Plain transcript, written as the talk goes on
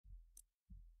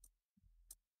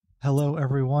Hello,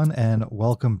 everyone, and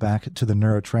welcome back to the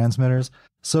Neurotransmitters.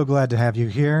 So glad to have you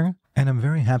here, and I'm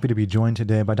very happy to be joined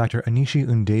today by Dr. Anishee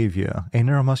Undavia, a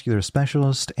neuromuscular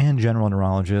specialist and general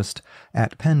neurologist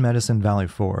at Penn Medicine Valley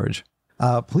Forge.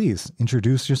 Please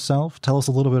introduce yourself. Tell us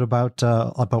a little bit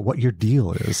about what your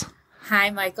deal is. Hi,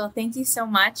 Michael. Thank you so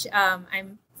much.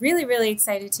 I'm really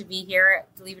excited to be here.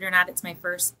 Believe it or not, it's my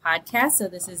first podcast, so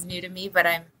this is new to me, but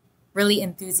I'm really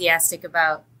enthusiastic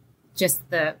about just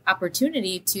the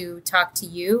opportunity to talk to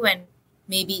you and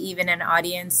maybe even an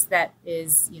audience that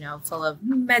is, full of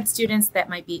med students that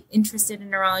might be interested in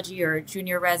neurology or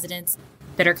junior residents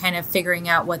that are kind of figuring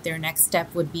out what their next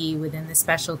step would be within the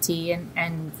specialty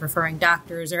and referring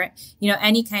doctors or,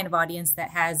 any kind of audience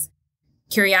that has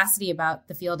curiosity about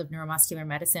the field of neuromuscular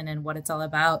medicine and what it's all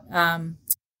about.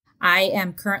 I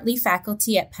am currently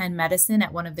faculty at Penn Medicine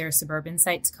at one of their suburban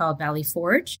sites called Valley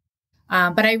Forge.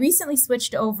 But I recently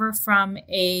switched over from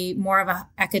a more of an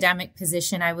academic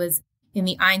position. I was in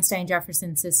the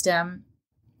Einstein-Jefferson system,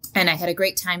 and I had a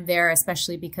great time there,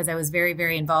 especially because I was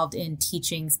very involved in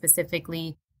teaching,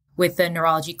 specifically with the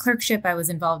neurology clerkship. I was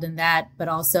involved in that, but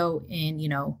also in,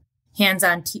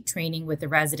 hands-on training with the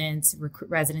residents,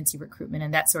 residency recruitment,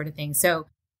 and that sort of thing. So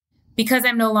because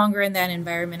I'm no longer in that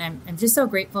environment, I'm just so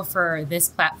grateful for this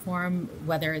platform,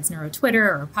 whether it's NeuroTwitter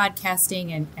or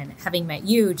podcasting and having met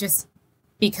you, just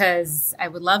because I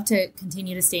would love to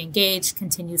continue to stay engaged,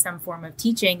 continue some form of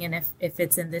teaching. And if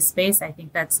it's in this space, I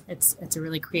think it's a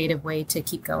really creative way to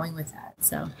keep going with that.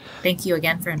 So thank you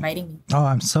again for inviting me. Oh,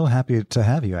 I'm so happy to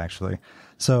have you, actually.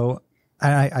 So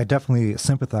I definitely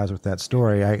sympathize with that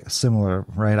story. Similar,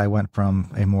 right? I went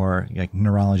from a more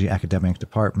neurology academic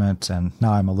department, and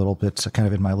now I'm a little bit kind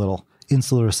of in my little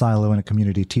insular silo in a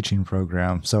community teaching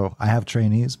program. So I have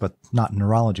trainees, but not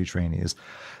neurology trainees.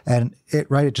 And it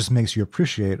just makes you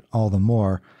appreciate all the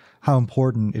more how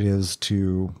important it is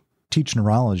to teach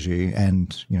neurology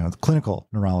and, the clinical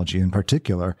neurology in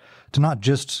particular, to not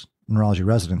just neurology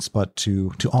residents, but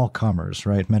to all comers,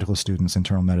 right? Medical students,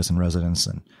 internal medicine residents,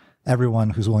 and everyone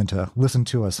who's willing to listen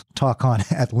to us talk on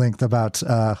at length about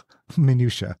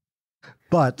minutia.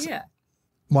 But yeah.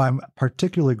 Why I'm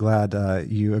particularly glad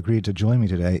you agreed to join me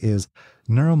today is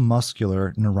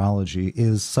neuromuscular neurology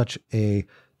is such a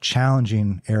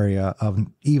challenging area of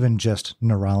even just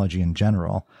neurology in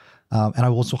general. And I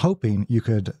was hoping you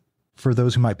could, for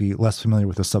those who might be less familiar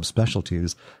with the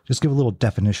subspecialties, just give a little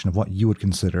definition of what you would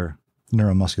consider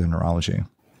neuromuscular neurology.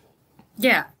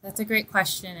 Yeah, that's a great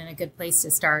question and a good place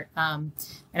to start. And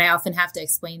I often have to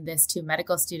explain this to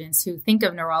medical students who think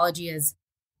of neurology as,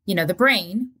 the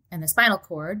brain and the spinal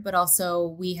cord, but also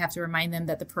we have to remind them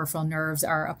that the peripheral nerves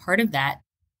are a part of that.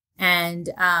 And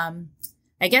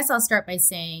I guess I'll start by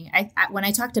saying, when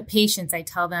I talk to patients, I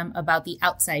tell them about the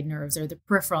outside nerves or the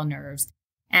peripheral nerves.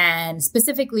 And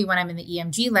specifically when I'm in the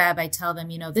EMG lab, I tell them,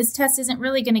 this test isn't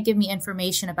really going to give me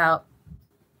information about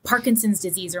Parkinson's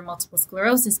disease or multiple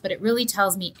sclerosis, but it really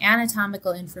tells me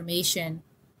anatomical information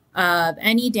of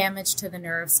any damage to the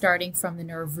nerve, starting from the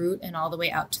nerve root and all the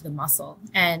way out to the muscle.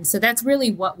 And so that's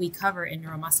really what we cover in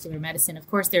neuromuscular medicine. Of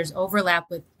course, there's overlap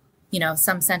with,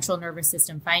 some central nervous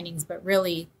system findings, but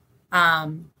really,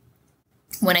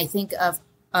 when I think of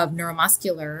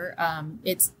neuromuscular,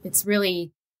 it's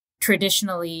really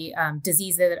traditionally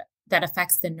disease that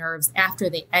affects the nerves after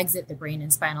they exit the brain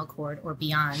and spinal cord or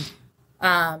beyond.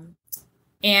 And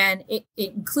it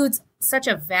includes such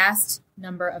a vast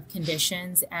number of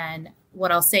conditions. And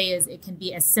what I'll say is it can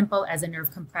be as simple as a nerve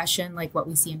compression, like what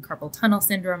we see in carpal tunnel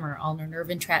syndrome or ulnar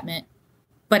nerve entrapment.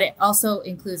 But it also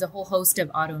includes a whole host of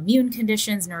autoimmune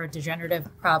conditions, neurodegenerative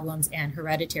problems, and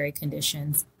hereditary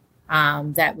conditions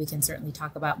that we can certainly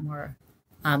talk about more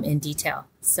in detail.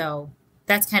 So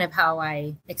that's kind of how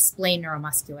I explain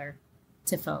neuromuscular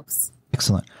to folks.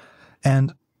 Excellent.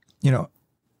 And,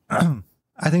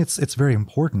 I think it's very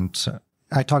important.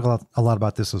 I talk a lot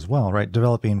about this as well, right?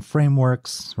 Developing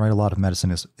frameworks, right? A lot of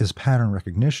medicine is pattern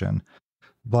recognition,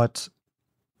 but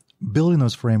building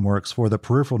those frameworks for the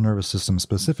peripheral nervous system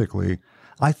specifically,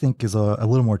 I think is a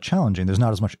little more challenging. There's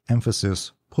not as much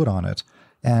emphasis put on it.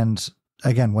 And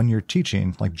again, when you're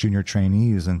teaching like junior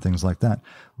trainees and things like that,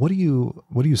 what do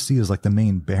you see as like the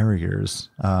main barriers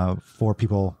for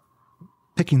people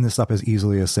picking this up as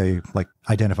easily as, say, like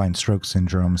identifying stroke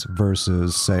syndromes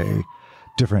versus, say,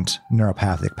 different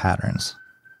neuropathic patterns?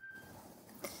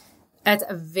 That's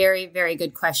a very, very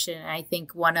good question. And I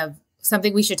think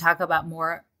something we should talk about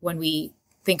more when we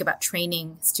think about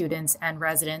training students and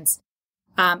residents.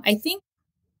 I think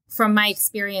from my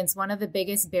experience, one of the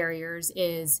biggest barriers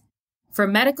is for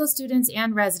medical students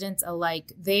and residents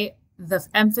alike, the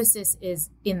emphasis is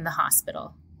in the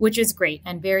hospital, which is great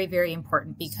and very, very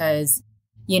important because,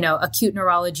 acute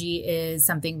neurology is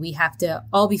something we have to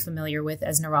all be familiar with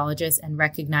as neurologists and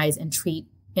recognize and treat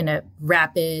in a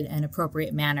rapid and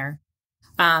appropriate manner.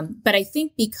 But I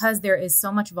think because there is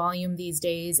so much volume these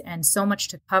days and so much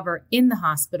to cover in the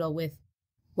hospital with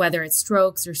whether it's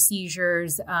strokes or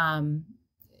seizures, neuro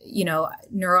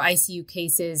ICU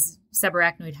cases,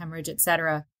 subarachnoid hemorrhage, et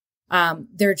cetera,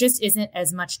 there just isn't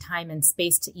as much time and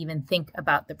space to even think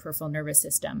about the peripheral nervous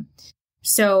system.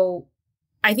 So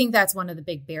I think that's one of the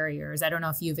big barriers. I don't know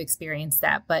if you've experienced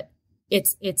that, but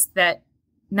it's that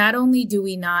not only do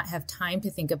we not have time to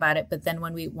think about it, but then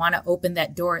when we want to open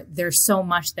that door, there's so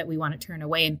much that we want to turn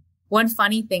away. And one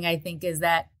funny thing I think is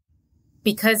that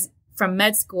because from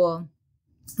med school,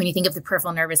 when you think of the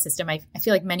peripheral nervous system, I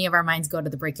feel like many of our minds go to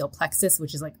the brachial plexus,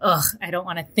 which is like, I don't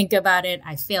want to think about it.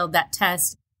 I failed that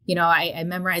test. I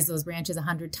memorized those branches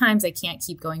 100 times. I can't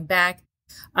keep going back.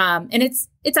 And it's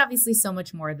obviously so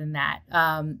much more than that.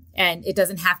 And it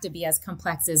doesn't have to be as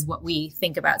complex as what we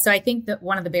think about. So I think that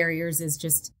one of the barriers is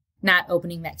just not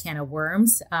opening that can of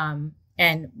worms.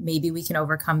 And maybe we can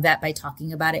overcome that by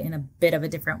talking about it in a bit of a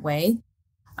different way.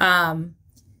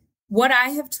 What I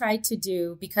have tried to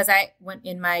do, because I went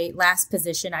in my last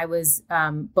position, I was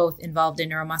both involved in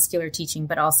neuromuscular teaching,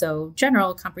 but also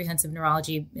general comprehensive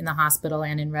neurology in the hospital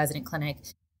and in resident clinic.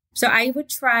 So I would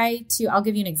I'll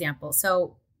give you an example.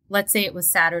 So let's say it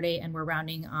was Saturday and we're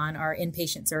rounding on our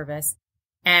inpatient service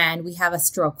and we have a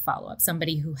stroke follow-up.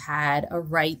 Somebody who had a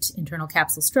right internal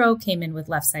capsule stroke came in with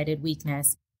left-sided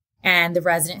weakness. And the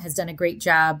resident has done a great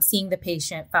job seeing the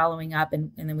patient, following up,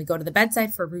 and then we go to the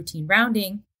bedside for routine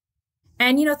rounding.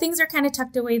 And, things are kind of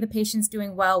tucked away. The patient's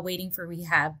doing well, waiting for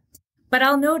rehab. But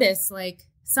I'll notice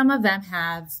some of them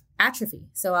have atrophy.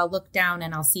 So I'll look down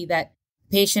and I'll see that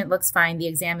the patient looks fine. The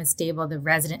exam is stable. The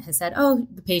resident has said,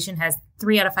 the patient has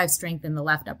 3 out of 5 strength in the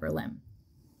left upper limb.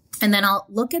 And then I'll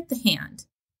look at the hand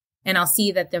and I'll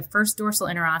see that the first dorsal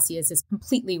interosseous is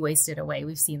completely wasted away.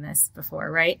 We've seen this before,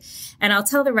 right? And I'll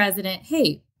tell the resident,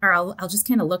 I'll just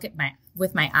kind of look at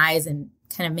with my eyes and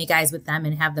kind of make eyes with them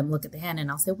and have them look at the hand.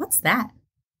 And I'll say, what's that?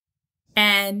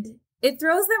 And it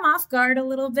throws them off guard a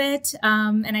little bit.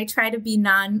 And I try to be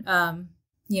not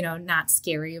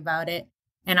scary about it.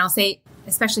 And I'll say,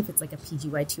 especially if it's like a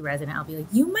PGY2 resident, I'll be like,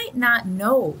 you might not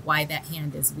know why that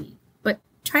hand is weak, but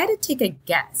try to take a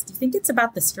guess. Do you think it's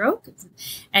about the stroke?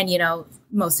 And,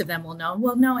 most of them will know,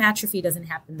 well, no, atrophy doesn't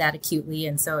happen that acutely.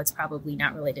 And so it's probably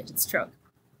not related to the stroke.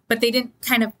 But they didn't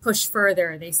kind of push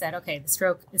further. They said, okay, the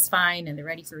stroke is fine and they're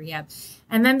ready for rehab.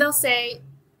 And then they'll say,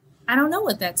 I don't know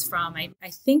what that's from. I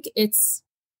think it's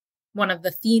one of the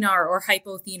thenar or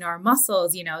hypothenar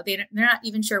muscles. They're not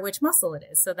even sure which muscle it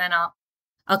is. So then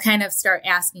I'll kind of start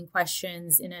asking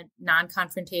questions in a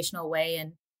non-confrontational way.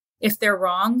 And if they're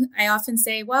wrong, I often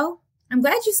say, well, I'm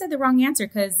glad you said the wrong answer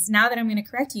because now that I'm going to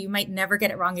correct you, you might never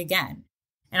get it wrong again.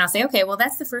 And I'll say, okay, well,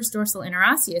 that's the first dorsal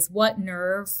interosseous. What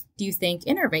nerve do you think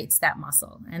innervates that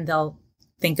muscle? And they'll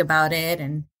think about it.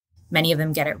 And many of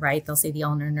them get it right. They'll say the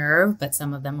ulnar nerve, but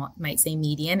some of them might say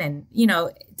median. And,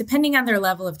 depending on their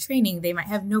level of training, they might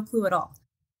have no clue at all.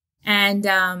 And,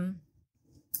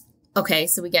 okay,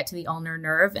 so we get to the ulnar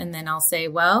nerve. And then I'll say,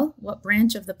 well, what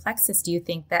branch of the plexus do you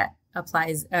think that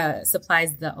supplies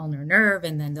the ulnar nerve?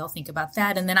 And then they'll think about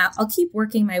that. And then I'll keep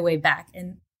working my way back.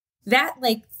 And that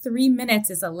 3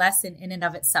 minutes is a lesson in and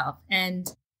of itself.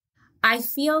 And I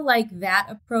feel like that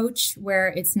approach where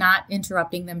it's not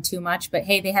interrupting them too much, but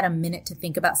hey, they had a minute to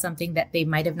think about something that they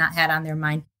might have not had on their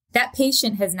mind. That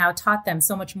patient has now taught them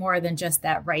so much more than just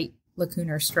that right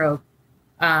lacunar stroke.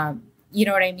 You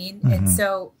know what I mean? Mm-hmm. And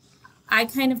so I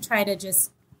kind of try to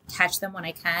just catch them when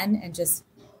I can and just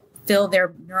fill their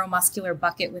neuromuscular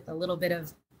bucket with a little bit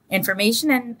of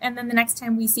information. And then the next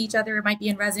time we see each other, it might be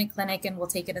in resident clinic and we'll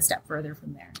take it a step further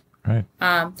from there. Right.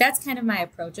 That's kind of my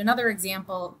approach. Another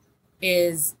example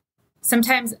is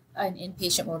sometimes an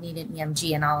inpatient will need an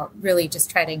EMG and I'll really just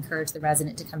try to encourage the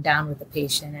resident to come down with the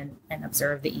patient and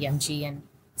observe the EMG and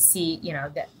see,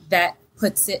 that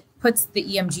puts the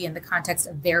EMG in the context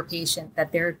of their patient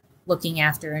that they're looking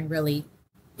after. And really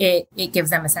it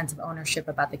gives them a sense of ownership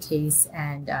about the case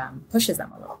and pushes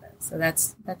them a little bit. So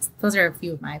those are a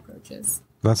few of my approaches.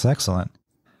 That's excellent.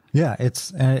 Yeah,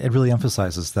 it really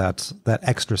emphasizes that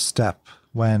extra step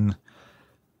when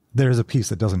there's a piece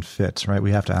that doesn't fit, right?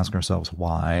 We have to ask ourselves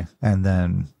why, and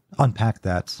then unpack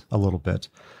that a little bit.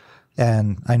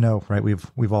 And I know, right?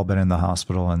 We've all been in the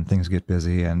hospital, and things get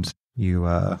busy, and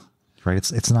right?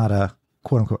 It's not a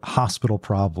quote unquote hospital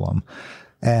problem,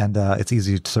 and it's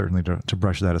easy certainly to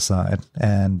brush that aside.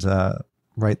 And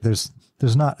right, there's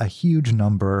not a huge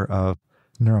number of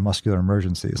neuromuscular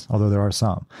emergencies, although there are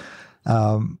some.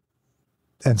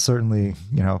 And certainly,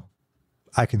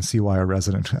 I can see why a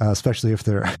resident, especially if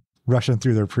they're rushing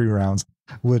through their pre-rounds,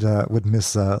 would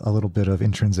miss a little bit of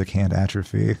intrinsic hand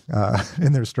atrophy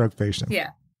in their stroke patient.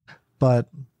 Yeah. But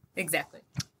exactly.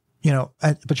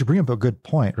 But you bring up a good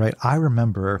point, right? I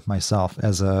remember myself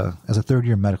as a third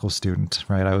year medical student,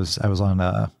 right? I was on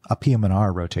a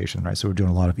PM&R rotation, right? So we're doing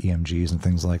a lot of EMGs and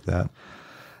things like that.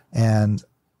 And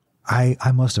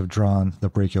I must have drawn the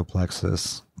brachial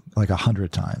plexus like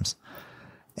 100 times.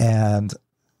 And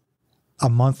a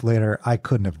month later, I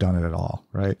couldn't have done it at all,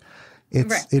 right?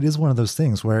 It is one of those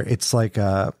things where it's like,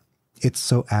 it's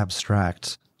so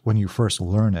abstract when you first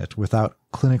learn it without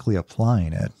clinically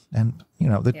applying it. And,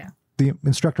 the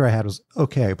instructor I had was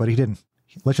okay, but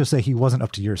let's just say he wasn't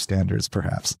up to your standards,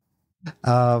 perhaps.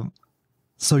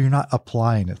 So you're not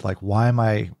applying it. Like, why am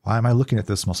I looking at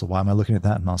this muscle? Why am I looking at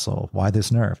that muscle? Why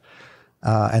this nerve?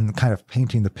 And kind of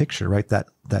painting the picture, right? That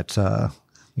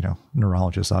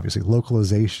neurologist, obviously,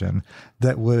 localization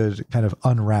that would kind of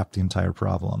unwrap the entire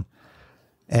problem.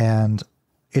 And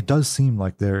it does seem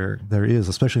like there is,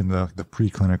 especially in the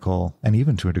preclinical and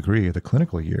even to a degree the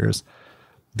clinical years,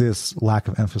 this lack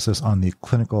of emphasis on the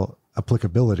clinical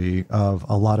applicability of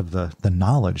a lot of the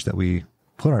knowledge that we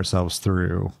put ourselves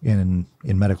through in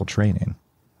medical training.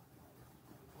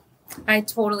 I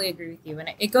totally agree with you.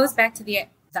 And it goes back to the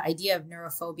idea of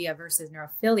neurophobia versus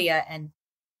neurophilia. And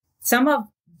some of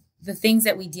the things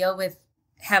that we deal with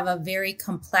have a very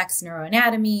complex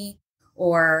neuroanatomy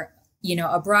or,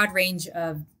 a broad range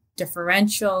of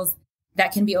differentials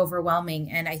that can be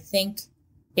overwhelming. And I think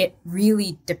it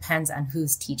really depends on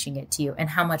who's teaching it to you and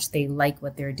how much they like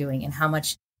what they're doing and how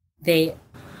much they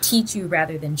teach you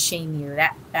rather than shame you.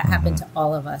 That happened to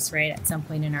all of us, right? At some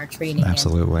point in our training.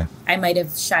 Absolutely. And I might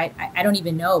have shied, I don't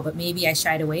even know, but maybe I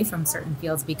shied away from certain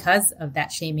fields because of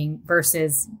that shaming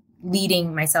versus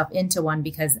leading myself into one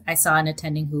because I saw an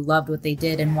attending who loved what they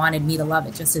did and wanted me to love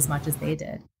it just as much as they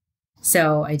did.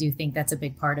 So I do think that's a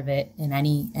big part of it in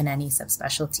any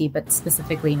subspecialty, but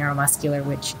specifically neuromuscular,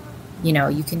 which,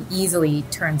 you can easily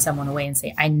turn someone away and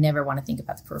say, I never want to think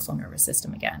about the peripheral nervous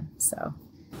system again. So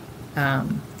I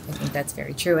think that's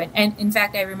very true. And in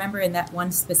fact, I remember in that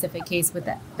one specific case with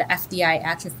the FDI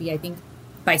atrophy, I think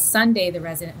by Sunday, the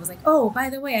resident was like, oh,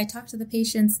 by the way, I talked to the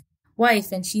patient's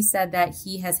wife and she said that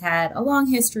he has had a long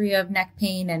history of neck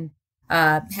pain and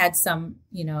had some,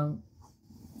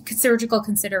 surgical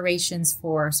considerations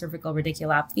for cervical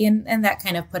radiculopathy. And that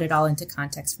kind of put it all into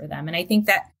context for them. And I think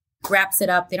that wraps it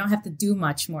up. They don't have to do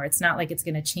much more. It's not like it's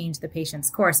going to change the patient's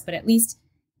course, but at least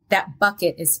that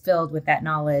bucket is filled with that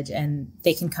knowledge and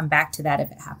they can come back to that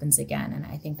if it happens again. And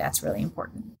I think that's really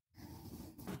important.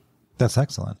 That's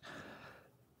excellent.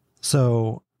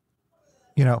 So,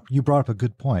 you brought up a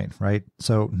good point, right?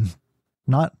 So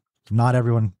not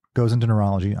everyone goes into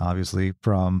neurology, obviously,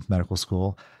 from medical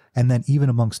school. And then even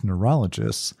amongst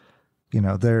neurologists,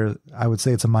 I would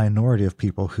say it's a minority of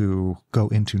people who go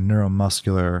into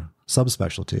neuromuscular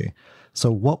subspecialty.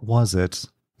 So what was it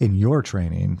in your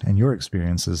training and your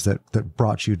experiences that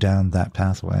brought you down that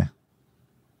pathway?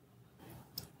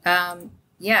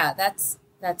 That's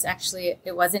actually,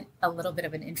 it wasn't a little bit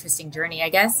of an interesting journey, I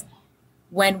guess.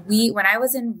 When I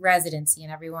was in residency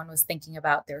and everyone was thinking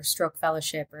about their stroke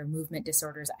fellowship or movement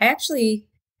disorders, I actually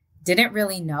didn't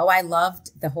really know. I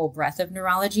loved the whole breadth of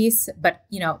neurology, but,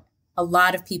 a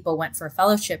lot of people went for a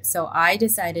fellowship. So I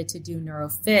decided to do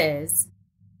neurophys,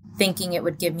 thinking it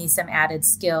would give me some added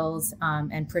skills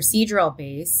and procedural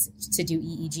base to do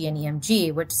EEG and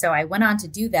EMG, so I went on to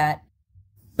do that.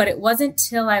 But it wasn't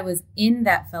till I was in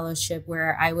that fellowship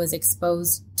where I was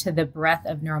exposed to the breadth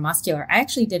of neuromuscular. I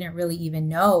actually didn't really even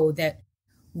know that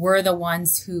we're the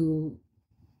ones who,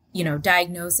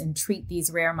 diagnose and treat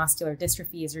these rare muscular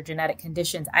dystrophies or genetic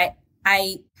conditions.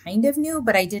 I kind of knew,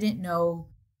 but I didn't know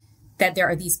that there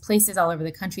are these places all over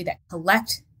the country that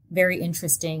collect very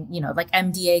interesting, like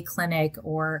MDA clinic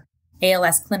or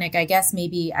ALS clinic. I guess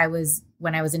maybe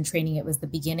when I was in training, it was the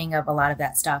beginning of a lot of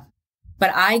that stuff.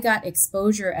 But I got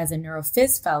exposure as a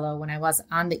neurophys fellow when I was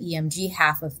on the EMG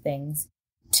half of things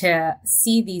to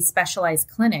see these specialized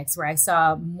clinics where I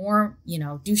saw more,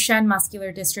 Duchenne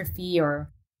muscular dystrophy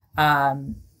or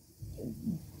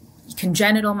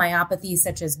congenital myopathies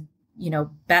such as,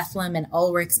 Bethlem and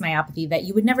Ulrich's myopathy that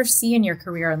you would never see in your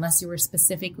career unless you were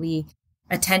specifically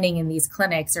attending in these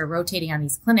clinics or rotating on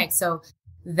these clinics. So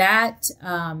that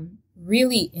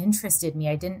really interested me.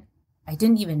 I didn't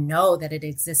even know that it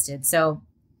existed. So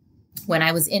when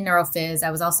I was in neurophys,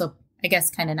 I was also, I guess,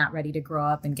 kind of not ready to grow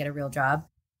up and get a real job.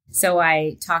 So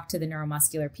I talked to the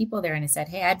neuromuscular people there and I said,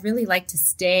 hey, I'd really like to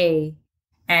stay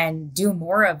and do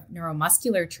more of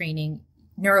neuromuscular training.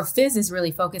 Neurophys is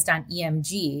really focused on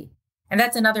EMG. And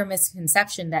that's another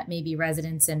misconception that maybe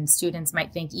residents and students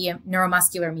might think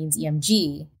neuromuscular means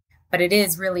EMG, but it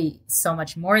is really so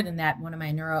much more than that. One of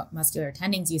my neuromuscular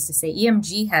attendings used to say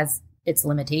EMG has its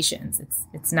limitations.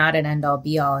 It's not an end all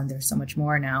be all, and there's so much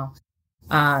more now.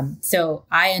 So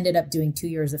I ended up doing 2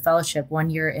 years of fellowship, 1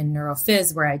 year in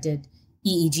neurophys where I did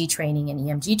EEG training and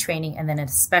EMG training, and then a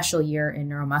special year in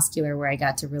neuromuscular where I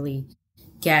got to really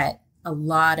get a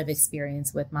lot of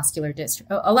experience with muscular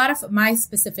dystrophy. A lot of my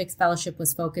specific fellowship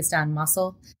was focused on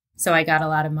muscle. So I got a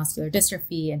lot of muscular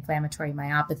dystrophy, inflammatory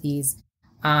myopathies.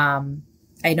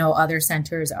 I know other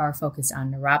centers are focused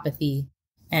on neuropathy.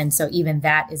 And so even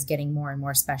that is getting more and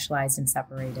more specialized and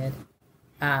separated.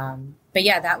 But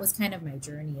yeah, that was kind of my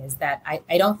journey, is that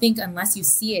I don't think unless you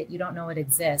see it, you don't know it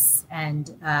exists. And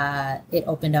it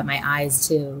opened up my eyes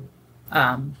to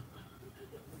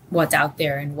what's out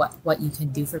there and what you can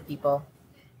do for people.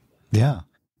 Yeah.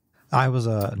 I was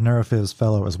a neurophys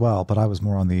fellow as well, but I was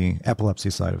more on the epilepsy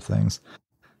side of things.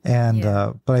 And,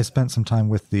 but I spent some time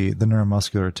with the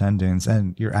neuromuscular attendings,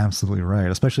 and you're absolutely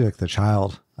right, especially like the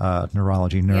child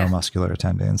neurology, neuromuscular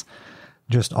attendings,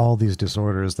 just all these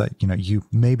disorders that,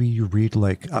 you read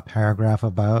like a paragraph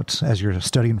about as you're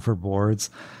studying for boards,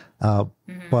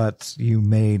 but you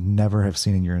may never have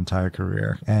seen in your entire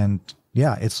career. And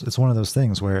yeah, it's one of those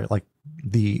things where like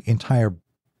the entire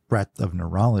breadth of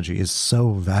neurology is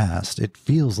so vast. It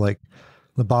feels like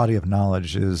the body of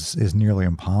knowledge is nearly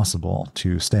impossible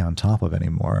to stay on top of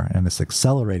anymore. And it's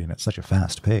accelerating at such a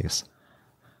fast pace.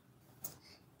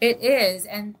 It is.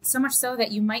 And so much so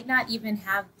that you might not even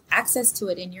have access to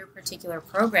it in your particular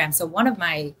program. So one of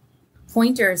my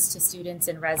pointers to students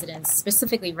and residents,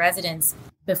 specifically residents,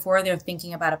 before they're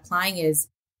thinking about applying is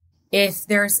if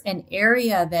there's an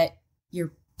area that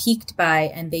you're peaked by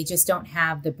and they just don't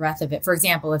have the breadth of it. For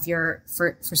example, if you're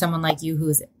for someone like you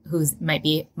who's might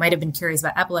have been curious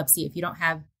about epilepsy, if you don't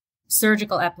have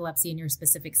surgical epilepsy in your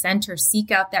specific center,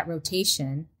 seek out that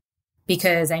rotation,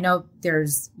 because I know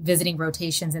there's visiting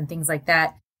rotations and things like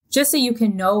that, just so you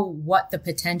can know what the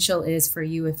potential is for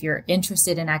you if you're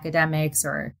interested in academics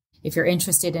or if you're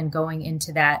interested in going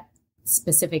into that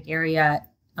specific area.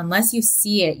 Unless you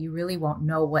see it, you really won't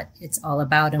know what it's all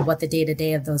about and what the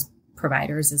day-to-day of those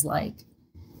providers is like.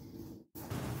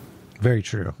 Very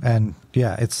true. And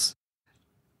yeah, it's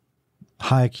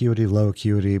high acuity, low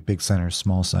acuity, big centers,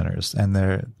 small centers, and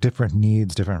they're different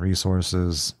needs, different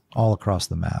resources all across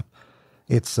the map.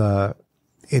 It's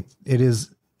it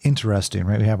is interesting,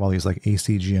 right? We have all these like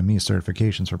ACGME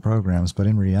certifications for programs, but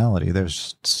in reality,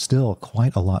 there's still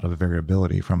quite a lot of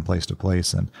variability from place to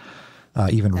place and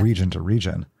even region to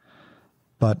region.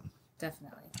 But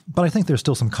definitely. But I think there's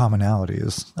still some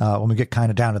commonalities when we get kind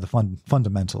of down to the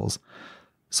fundamentals.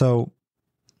 So,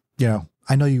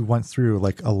 I know you went through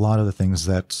like a lot of the things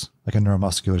that like a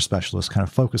neuromuscular specialist kind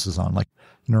of focuses on, like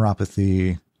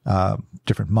neuropathy,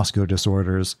 different muscular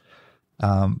disorders.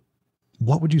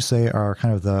 What would you say are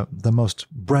kind of the most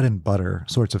bread and butter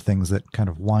sorts of things that kind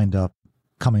of wind up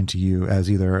coming to you as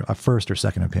either a first or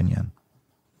second opinion?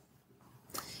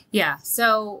 Yeah.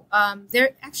 So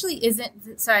there actually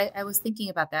isn't. So I was thinking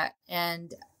about that.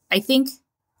 And I think,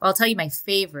 I'll tell you my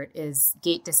favorite is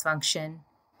gait dysfunction.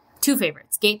 Two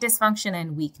favorites, gait dysfunction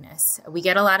and weakness. We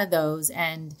get a lot of those.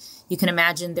 And you can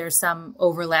imagine there's some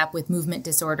overlap with movement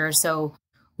disorders. So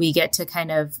we get to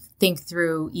kind of think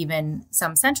through even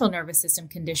some central nervous system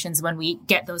conditions when we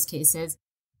get those cases.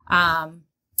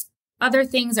 Other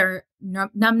things are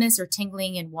numbness or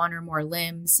tingling in one or more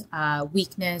limbs,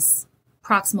 weakness,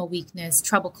 proximal weakness,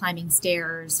 trouble climbing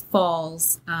stairs,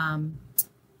 falls,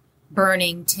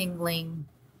 burning, tingling.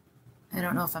 I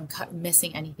don't know if I'm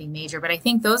missing anything major, but I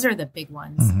think those are the big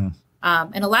ones. Mm-hmm.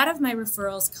 And a lot of my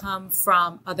referrals come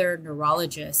from other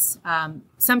neurologists.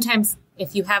 Sometimes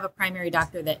if you have a primary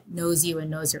doctor that knows you and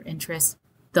knows your interests,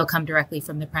 they'll come directly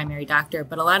from the primary doctor.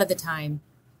 But a lot of the time,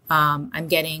 I'm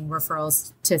getting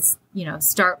referrals to,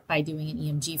 start by doing an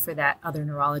EMG for that other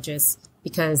neurologist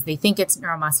because they think it's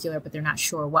neuromuscular, but they're not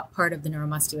sure what part of the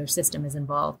neuromuscular system is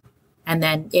involved. And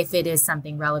then if it is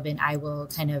something relevant, I will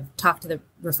kind of talk to the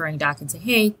referring doc and say,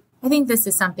 hey, I think this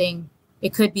is something,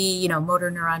 it could be, motor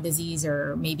neuron disease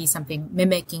or maybe something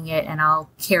mimicking it. And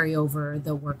I'll carry over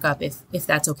the workup if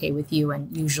that's okay with you.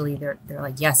 And usually they're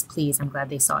like, yes, please. I'm glad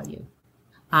they saw you.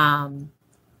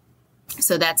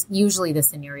 So that's usually the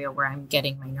scenario where I'm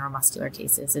getting my neuromuscular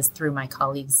cases is through my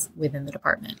colleagues within the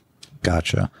department.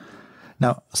 Gotcha.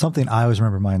 Now, something I always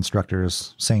remember my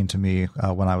instructors saying to me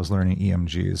when I was learning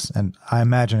EMGs, and I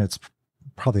imagine it's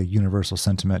probably a universal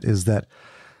sentiment, is that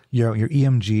your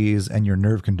EMGs and your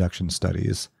nerve conduction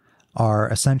studies are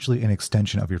essentially an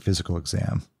extension of your physical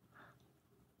exam.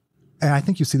 And I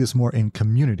think you see this more in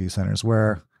community centers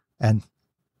where, and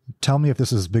tell me if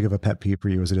this is as big of a pet peeve for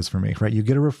you as it is for me, right? You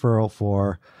get a referral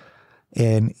for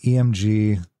an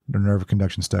EMG or nerve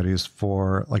conduction studies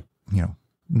for like,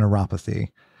 neuropathy,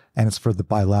 and it's for the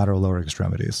bilateral lower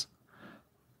extremities.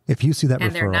 If you see that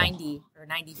and referral, they're 90 or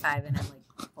 95, and I'm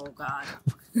like, oh God.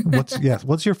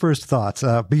 What's your first thoughts?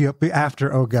 Be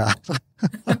after, oh God.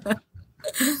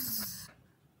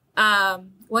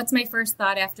 What's my first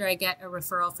thought after I get a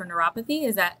referral for neuropathy?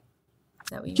 Is that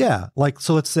what you mean? Yeah.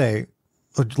 So let's say,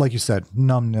 like you said,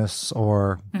 numbness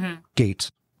or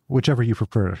gait, whichever you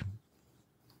prefer.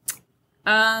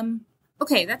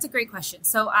 Okay, that's a great question.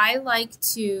 So I like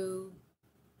to,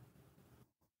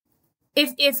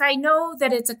 if I know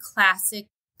that it's a classic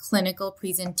clinical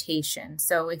presentation,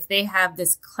 so if they have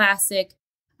this classic,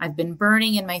 I've been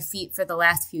burning in my feet for the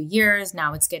last few years,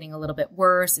 now it's getting a little bit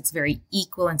worse, it's very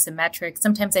equal and symmetric.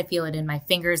 Sometimes I feel it in my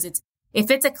fingers.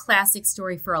 If it's a classic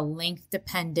story for a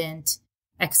length-dependent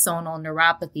axonal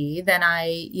neuropathy, then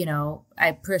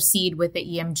I proceed with the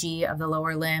EMG of the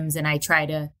lower limbs, and I try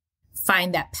to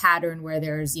find that pattern where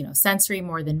there's, sensory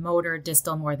more than motor,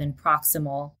 distal more than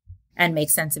proximal, and make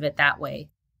sense of it that way.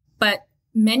 But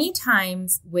many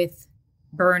times with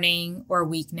burning or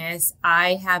weakness,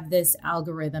 I have this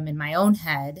algorithm in my own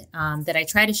head that I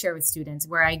try to share with students,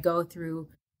 where I go through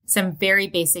some very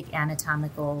basic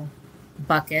anatomical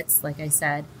buckets, like I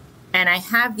said, and I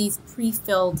have these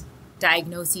pre-filled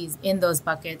diagnoses in those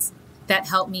buckets that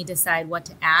help me decide what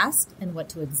to ask and what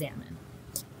to examine.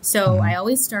 So I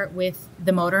always start with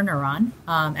the motor neuron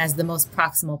as the most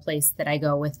proximal place that I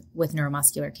go with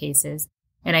neuromuscular cases.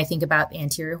 And I think about the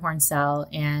anterior horn cell,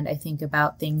 and I think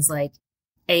about things like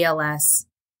ALS,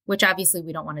 which obviously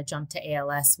we don't want to jump to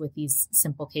ALS with these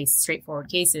simple cases, straightforward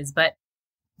cases, but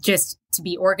just to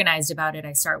be organized about it,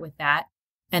 I start with that.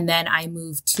 And then I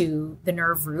move to the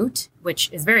nerve root,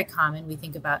 which is very common. We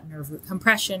think about nerve root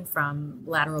compression from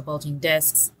lateral bulging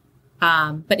discs.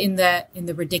 But in the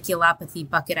radiculopathy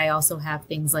bucket, I also have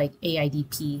things like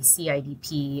AIDP,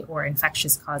 CIDP, or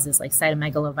infectious causes like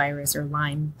cytomegalovirus or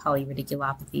Lyme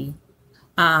polyradiculopathy.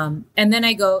 And then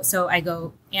I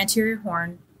go anterior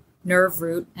horn, nerve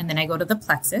root, and then I go to the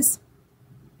plexus.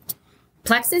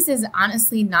 Plexus is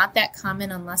honestly not that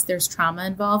common unless there's trauma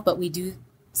involved, but we do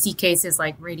see cases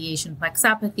like radiation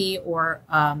plexopathy or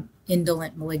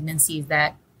indolent malignancies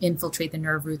that infiltrate the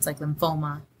nerve roots like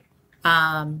lymphoma.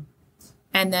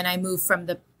 And then I move from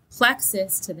the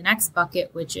plexus to the next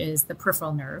bucket, which is the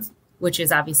peripheral nerve, which is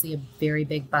obviously a very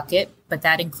big bucket, but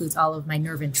that includes all of my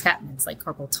nerve entrapments like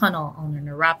carpal tunnel, ulnar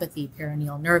neuropathy,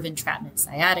 peroneal nerve entrapment,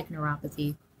 sciatic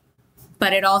neuropathy.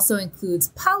 But it also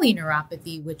includes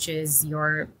polyneuropathy, which is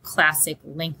your classic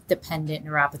length-dependent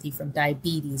neuropathy from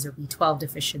diabetes or B12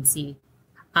 deficiency,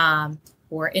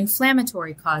 or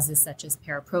inflammatory causes such as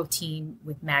paraprotein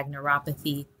with MAG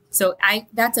neuropathy. So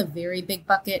that's a very big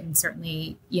bucket, and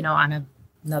certainly, on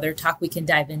another talk we can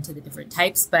dive into the different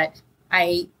types. But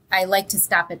I like to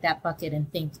stop at that bucket and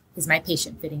think, is my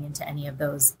patient fitting into any of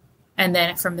those? And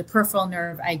then from the peripheral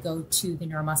nerve, I go to the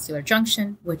neuromuscular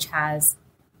junction, which has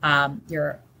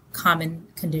your common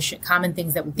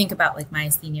things that we think about, like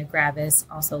myasthenia gravis,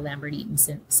 also Lambert-Eaton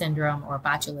syndrome or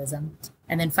botulism.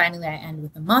 And then finally, I end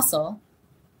with the muscle,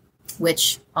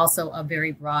 which also a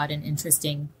very broad and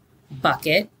interesting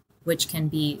bucket, which can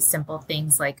be simple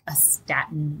things like a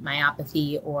statin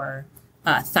myopathy or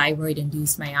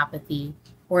thyroid-induced myopathy,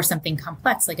 or something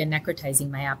complex like a necrotizing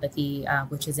myopathy,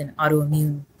 which is an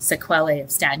autoimmune sequelae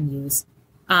of statin use,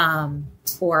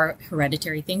 or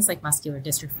hereditary things like muscular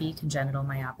dystrophy, congenital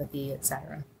myopathy,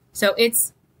 etc. So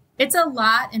it's a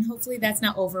lot, and hopefully that's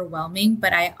not overwhelming,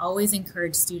 but I always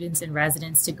encourage students and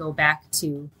residents to go back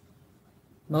to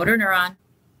motor neuron,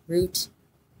 root,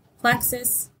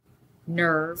 plexus,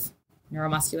 nerve,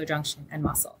 neuromuscular junction, and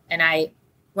muscle. And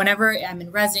whenever I'm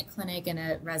in resident clinic and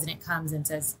a resident comes and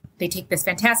says they take this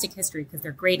fantastic history because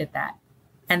they're great at that,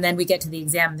 and then we get to the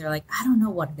exam and they're like, I don't know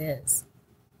what it is.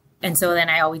 And so then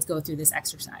I always go through this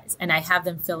exercise and I have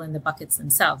them fill in the buckets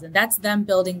themselves. And that's them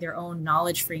building their own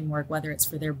knowledge framework, whether it's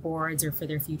for their boards or for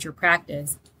their future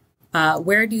practice.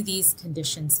 Where do these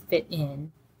conditions fit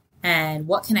in? And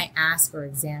what can I ask or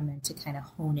examine to kind of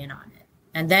hone in on it?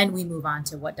 And then we move on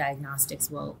to what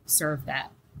diagnostics will serve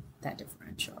that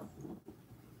differential.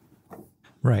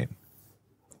 Right.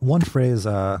 One phrase,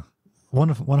 one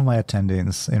of my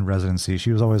attendings in residency,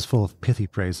 she was always full of pithy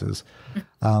phrases.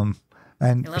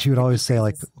 And she would always say,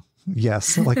 like,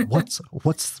 Yes. Like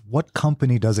what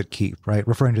company does it keep, right?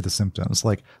 Referring to the symptoms.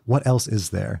 Like what else is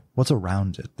there? What's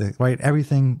around it? Right?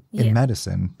 Everything in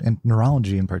medicine and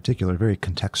neurology in particular, very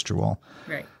contextual.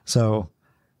 Right. So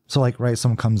like, right,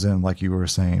 someone comes in, like you were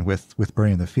saying, with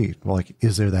brain in the feet. Well, like,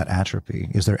 is there that atrophy?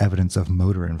 Is there evidence of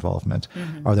motor involvement?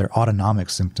 Are there autonomic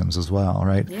symptoms as well,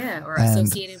 right? Yeah, or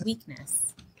associated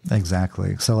weakness.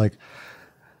 Exactly. So like,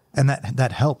 and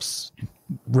that helps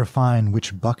refine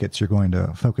which buckets you're going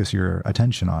to focus your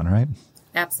attention on, right?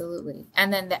 Absolutely.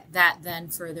 And then that then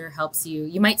further helps you.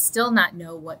 You might still not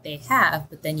know what they have,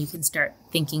 but then you can start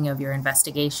thinking of your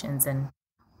investigations and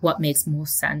what makes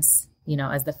most sense,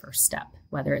 as the first step,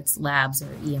 whether it's labs or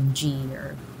EMG,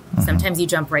 or sometimes you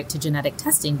jump right to genetic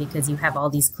testing because you have all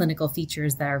these clinical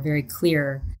features that are very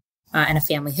clear and a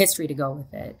family history to go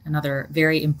with it. Another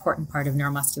very important part of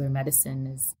neuromuscular medicine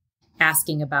is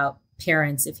asking about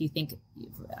parents. If you think,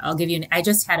 I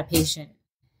just had a patient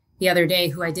the other day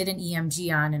who I did an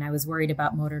EMG on, and I was worried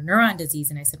about motor neuron disease.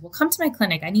 And I said, well, come to my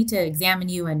clinic. I need to examine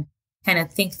you and kind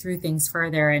of think through things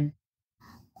further. And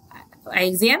I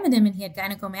examined him and he had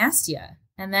gynecomastia.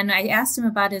 And then I asked him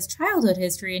about his childhood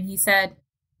history and he said,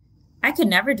 I could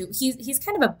never do, he's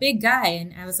kind of a big guy.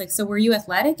 And I was like, so were you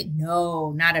athletic?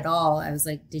 No, not at all. I was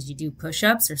like, did you do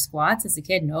push-ups or squats as a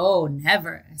kid? No,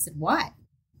 never. I said, why?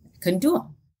 I couldn't do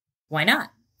them. Why not?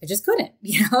 I just couldn't,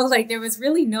 like there was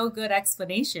really no good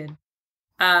explanation.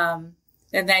 And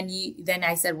then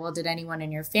I said, well, did anyone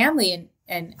in your family?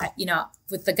 And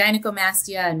with the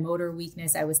gynecomastia and motor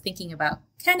weakness, I was thinking about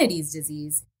Kennedy's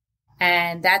disease.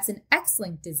 And that's an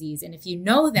X-linked disease. And if you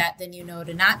know that, then you know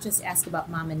to not just ask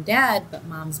about mom and dad, but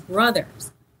mom's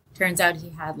brothers. Turns out he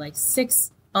had like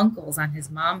 6 uncles on his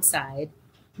mom's side.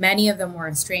 Many of them were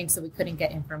estranged, so we couldn't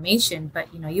get information. But,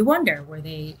 you wonder, were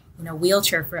they,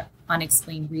 wheelchair for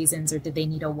unexplained reasons, or did they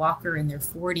need a walker in their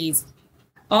 40s?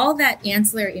 All that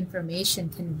ancillary information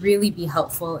can really be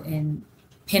helpful in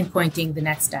pinpointing the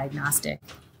next diagnostic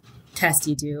test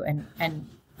you do and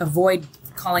avoid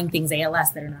calling things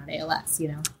ALS that are not ALS,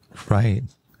 Right.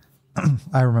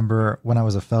 I remember when I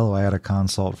was a fellow, I had a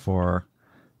consult for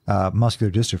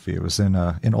muscular dystrophy. It was in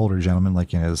an older gentleman,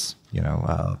 like in his,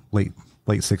 late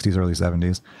 60s, early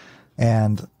 70s.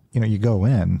 And, you go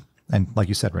in and like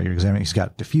you said, right, you're examining, he's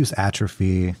got diffuse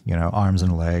atrophy, arms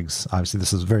and legs. Obviously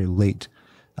this is very late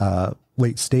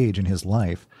stage in his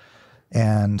life.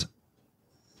 And,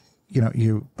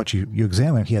 you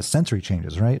examine, he has sensory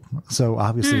changes, right? So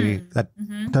obviously that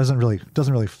doesn't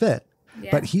really fit,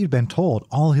 but he'd been told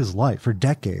all his life for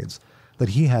decades that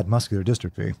he had muscular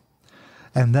dystrophy.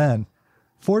 And then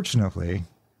fortunately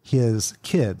his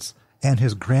kids and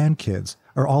his grandkids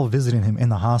are all visiting him in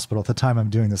the hospital at the time I'm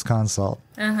doing this consult.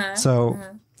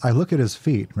 I look at his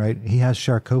feet, right? He has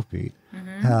Charcot feet.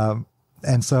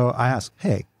 And so I ask,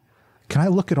 hey, can I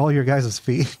look at all your guys'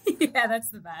 feet? Yeah, that's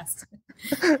the best.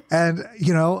 And,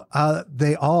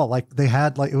 they all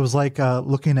it was like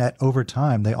looking at over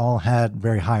time, they all had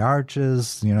very high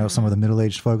arches. Some of the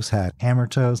middle-aged folks had hammer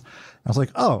toes. I was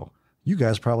like, oh, you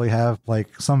guys probably have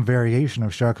like some variation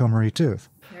of Charcot-Marie tooth.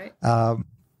 Right.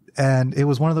 And it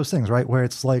was one of those things, right, where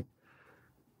it's like,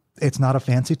 it's not a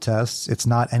fancy test. It's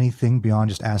not anything beyond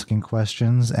just asking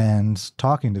questions and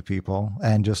talking to people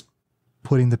and just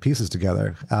putting the pieces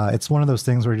together. It's one of those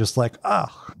things where you're just like,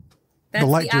 oh, the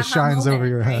light just shines over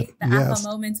your head. The aha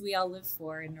moments we all live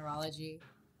for in neurology.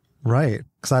 Right.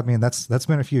 Because I mean, that's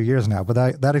been a few years now,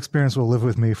 but that experience will live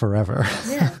with me forever.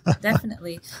 Yeah,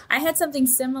 definitely. I had something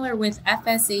similar with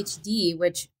FSHD,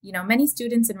 which, many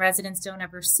students and residents don't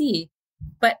ever see.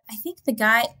 But I think the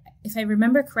guy, if I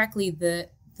remember correctly, the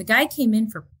guy came in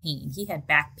for pain. He had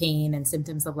back pain and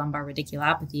symptoms of lumbar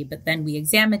radiculopathy, but then we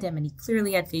examined him and he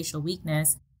clearly had facial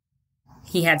weakness.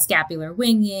 He had scapular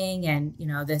winging and,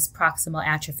 this proximal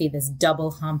atrophy, this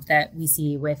double hump that we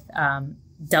see with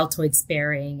deltoid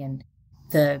sparing and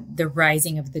the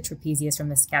rising of the trapezius from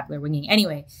the scapular winging.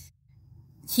 Anyway,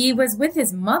 he was with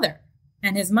his mother,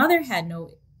 and his mother had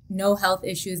no health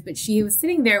issues, but she was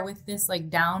sitting there with this like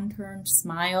downturned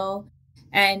smile.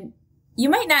 And you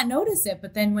might not notice it,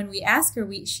 but then when we ask her,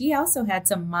 she also had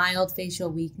some mild facial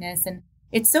weakness. And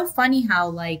it's so funny how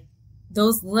like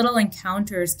those little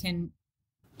encounters can,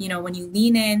 when you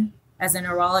lean in as a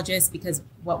neurologist, because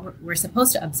what we're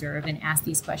supposed to observe and ask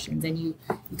these questions, and you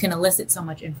can elicit so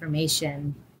much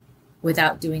information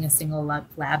without doing a single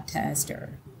lab test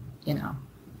or,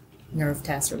 nerve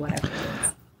test or whatever it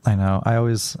is. I know. I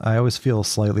always feel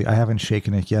slightly, I haven't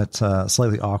shaken it yet,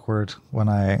 slightly awkward when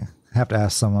I have to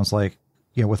ask someone's like,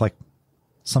 with like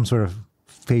some sort of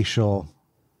facial,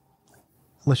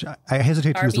 I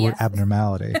hesitate to use the word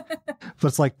abnormality, but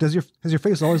it's like, has your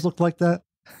face always looked like that?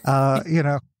 You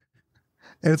know,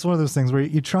 it's one of those things where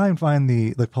you try and find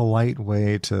the polite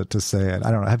way to say it.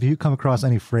 I don't know. Have you come across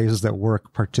any phrases that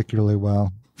work particularly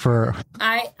well for?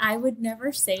 I would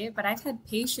never say it, but I've had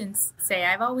patients say,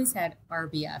 I've always had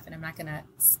RBF, and I'm not going to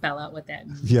spell out what that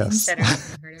means. Yes. I don't know if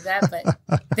you've heard of that,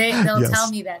 but they'll Yes. tell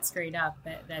me that straight up.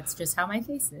 That's just how my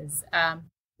face is.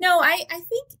 No, I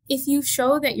think if you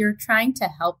show that you're trying to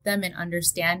help them and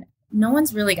understand, no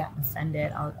one's really gotten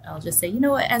offended. I'll just say, you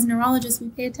know what, as neurologists, we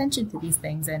pay attention to these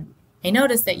things. And I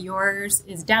noticed that yours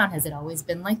is down. Has it always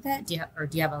been like that? Do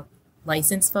you have a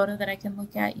license photo that I can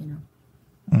look at? You know,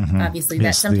 obviously that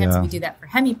Yes, sometimes we do that for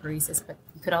hemiparesis, but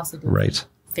you could also do it Right.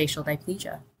 for facial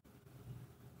diplegia.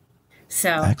 So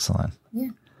Excellent. yeah.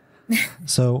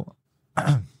 So,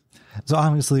 so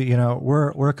obviously, you know,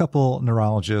 we're a couple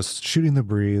neurologists shooting the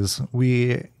breeze.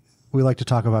 We like to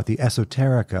talk about the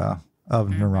esoterica of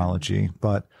neurology,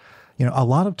 but you know, a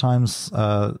lot of times,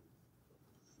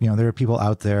 you know, there are people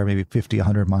out there maybe 50,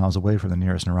 100 miles away from the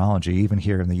nearest neurology, even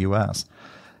here in the U.S.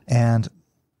 And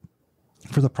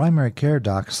for the primary care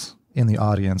docs in the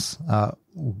audience,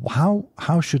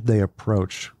 how should they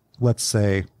approach, let's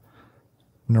say,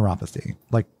 neuropathy?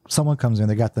 Like someone comes in,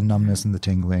 they got the numbness and the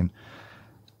tingling,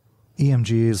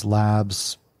 EMGs,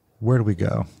 labs, where do we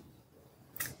go?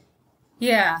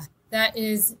 Yeah, that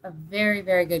is a very,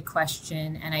 very good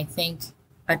question. And I think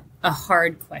a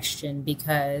hard question,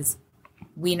 because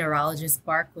we neurologists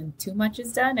bark when too much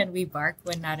is done and we bark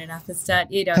when not enough is done.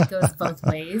 You know, it goes both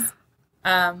ways.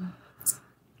 I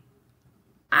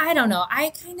don't know.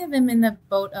 I kind of am in the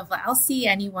boat of, I'll see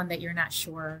anyone that you're not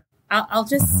sure. I'll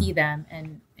just see them.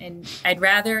 And I'd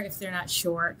rather, if they're not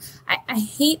sure, I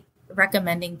hate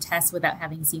recommending tests without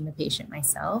having seen the patient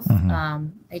myself.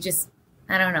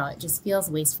 I don't know. It just feels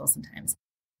wasteful sometimes.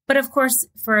 But of course,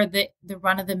 for the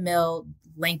run-of-the-mill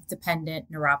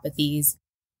length-dependent neuropathies,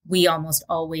 we almost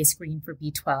always screen for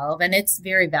B12, and it's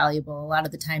very valuable. A lot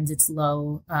of the times it's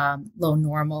low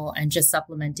normal, and just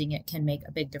supplementing it can make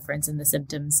a big difference in the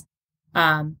symptoms.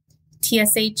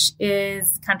 TSH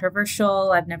is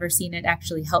controversial. I've never seen it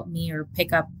actually help me or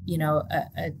pick up, you know,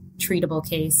 a treatable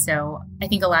case. So I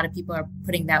think a lot of people are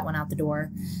putting that one out the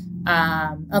door,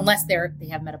 unless they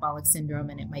have metabolic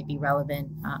syndrome and it might be relevant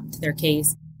to their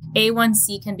case.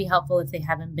 A1C can be helpful if they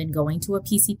haven't been going to a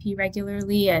PCP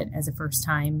regularly as a first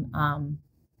time.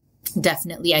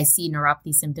 Definitely, I see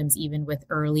neuropathy symptoms even with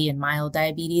early and mild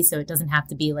diabetes. So it doesn't have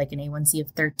to be like an A1C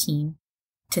of 13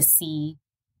 to see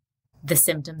the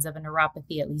symptoms of a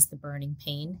neuropathy, at least the burning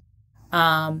pain.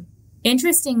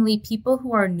 Interestingly, people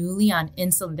who are newly on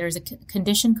insulin, there's a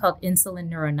condition called insulin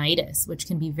neuronitis, which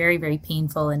can be very, very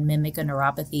painful and mimic a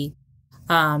neuropathy.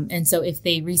 And so if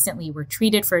they recently were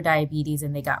treated for diabetes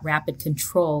and they got rapid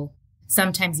control,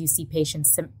 sometimes you see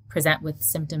patients present with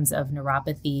symptoms of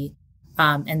neuropathy.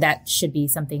 And that should be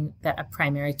something that a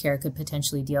primary care could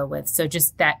potentially deal with. So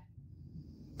just that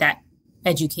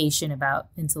education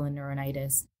about insulin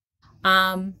neuronitis.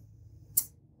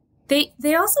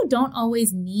 They also don't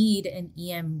always need an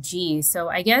EMG. So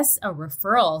I guess a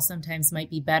referral sometimes might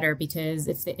be better, because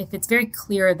if it's very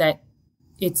clear that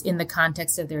it's in the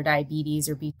context of their diabetes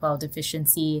or B12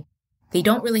 deficiency, they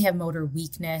don't really have motor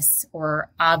weakness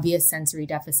or obvious sensory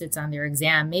deficits on their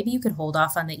exam, maybe you could hold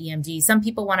off on the EMG. Some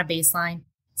people want a baseline.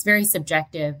 It's very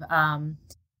subjective.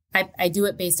 I do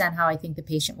it based on how I think the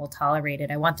patient will tolerate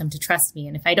it. I want them to trust me.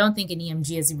 And if I don't think an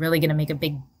EMG is really going to make a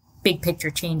big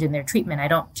picture change in their treatment, I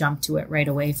don't jump to it right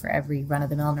away for every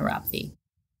run-of-the-mill neuropathy.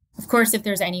 Of course, if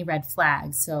there's any red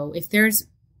flags, so if there's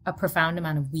a profound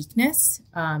amount of weakness,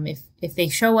 if they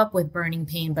show up with burning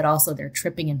pain, but also they're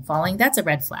tripping and falling, that's a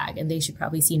red flag, and they should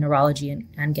probably see neurology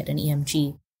and get an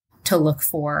EMG to look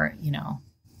for, you know,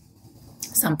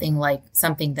 something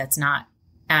that's not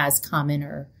as common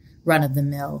or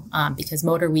run-of-the-mill, because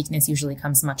motor weakness usually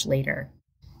comes much later,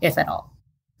 if at all.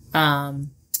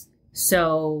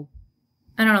 So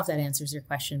I don't know if that answers your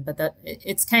question, but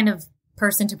it's kind of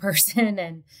person to person.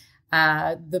 And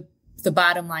the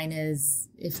bottom line is,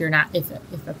 if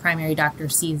a primary doctor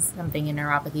sees something in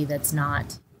neuropathy that's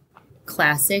not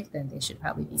classic, then they should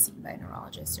probably be seen by a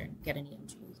neurologist or get an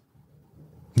EMG.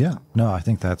 Yeah, no, I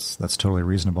think that's totally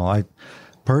reasonable. I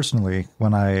personally,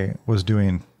 when I was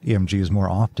doing EMGs more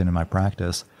often in my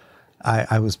practice,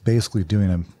 I was basically doing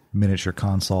a miniature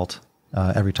consult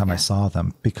every time I saw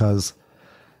them, because,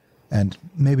 and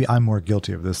maybe I'm more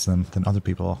guilty of this than other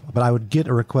people, but I would get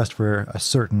a request for a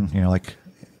certain,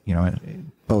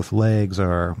 both legs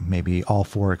or maybe all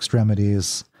four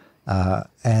extremities.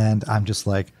 And I'm just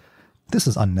like, this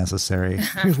is unnecessary.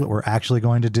 Here's what we're actually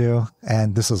going to do.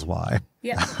 And this is why.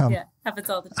 Yeah. Happens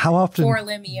all the time. How often?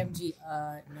 4-limb EMG.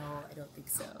 No, I don't think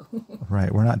so.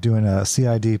 Right. We're not doing a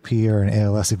CIDP or an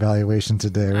ALS evaluation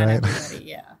today, right?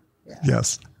 Yeah.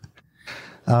 Yes.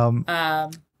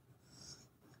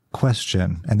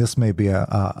 Question, and this may be a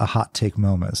hot take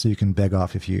moment, so you can beg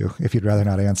off if you'd rather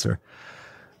not answer.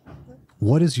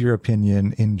 What is your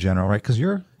opinion in general, right? Because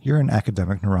you're an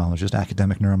academic neurologist,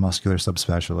 academic neuromuscular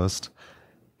subspecialist.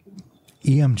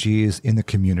 EMGs in the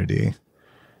community.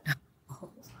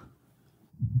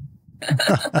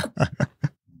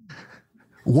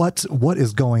 What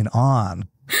is going on?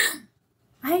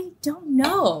 I don't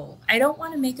know. I don't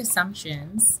want to make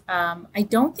assumptions. I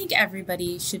don't think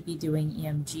everybody should be doing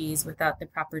EMGs without the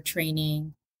proper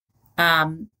training.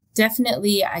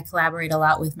 Definitely, I collaborate a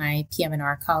lot with my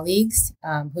PM&R colleagues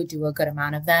who do a good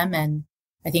amount of them, and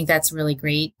I think that's really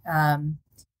great.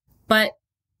 But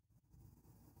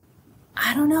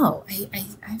I don't know.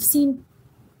 I've seen.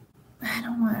 I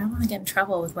don't want to get in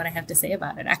trouble with what I have to say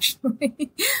about it.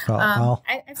 Actually,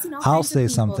 I've seen all. I'll say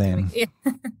something.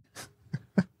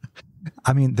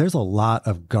 I mean, there's a lot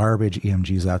of garbage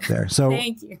EMGs out there. So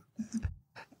thank you.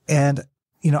 And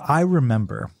I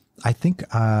remember. I think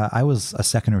I was a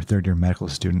second or third year medical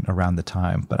student around the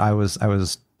time, but I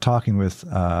was talking with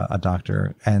a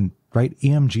doctor, and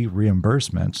EMG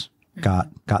reimbursement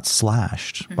got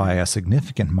slashed by a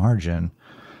significant margin.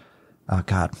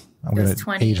 God, I'm going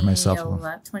to age myself.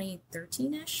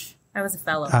 2013-ish. I was a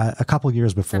fellow. A couple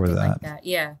years before Something that. Like that.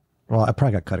 Yeah. Well, I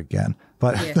probably got cut again,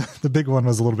 but the big one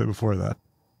was a little bit before that.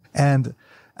 And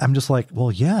I'm just like,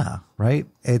 well, yeah, right.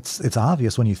 It's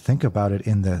obvious when you think about it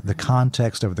in the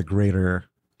context of the greater,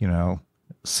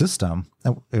 system.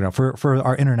 For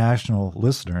our international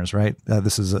listeners, right?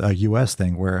 This is a U.S.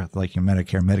 thing where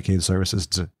Medicare, Medicaid services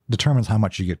determines how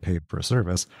much you get paid for a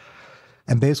service,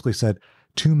 and basically said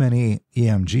too many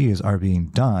EMGs are being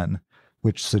done,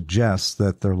 which suggests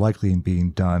that they're likely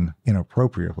being done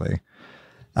inappropriately.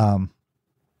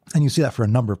 And you see that for a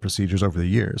number of procedures over the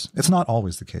years. It's not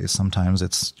always the case. Sometimes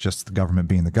it's just the government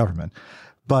being the government.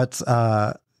 But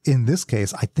in this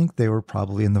case, I think they were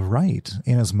probably in the right,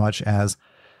 in as much as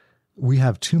we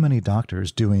have too many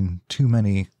doctors doing too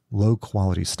many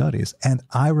low-quality studies. And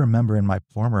I remember in my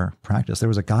former practice, there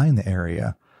was a guy in the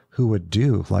area who would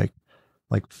do like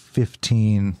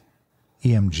 15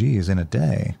 EMGs in a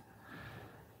day,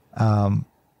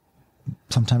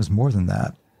 sometimes more than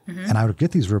that. Mm-hmm. And I would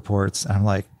get these reports, and I'm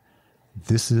like,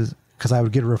 this is because I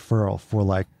would get a referral for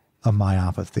like a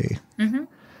myopathy. Mm-hmm.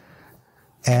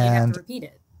 And you have to repeat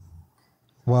it.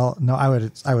 Well, no, I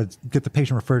would get the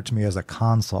patient referred to me as a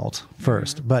consult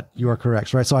first, mm-hmm. But you are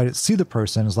correct, right? So I see the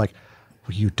person as like,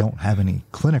 well, you don't have any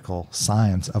clinical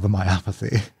signs of a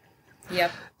myopathy.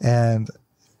 Yep. And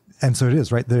so it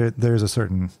is, right? There's a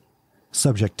certain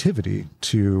subjectivity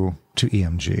to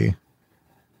EMG,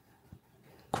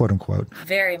 quote unquote.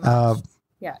 Very much.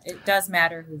 Yeah, it does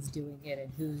matter who's doing it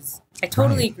and who's. I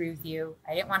totally agree with you.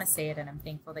 I didn't want to say it, and I'm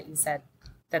thankful that you said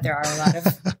that there are a lot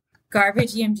of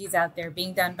garbage EMGs out there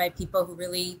being done by people who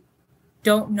really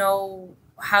don't know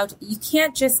how to. You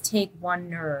can't just take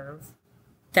one nerve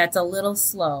that's a little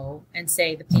slow and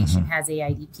say the patient has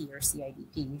AIDP or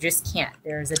CIDP. You just can't.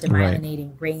 There's a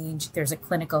demyelinating range. There's a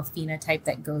clinical phenotype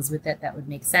that goes with it that would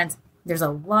make sense. There's a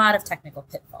lot of technical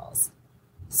pitfalls.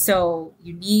 So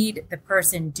you need the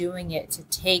person doing it to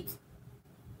take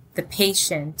the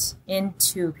patient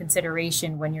into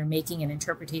consideration when you're making an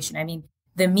interpretation. I mean,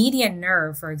 the median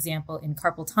nerve, for example, in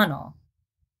carpal tunnel,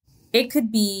 it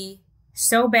could be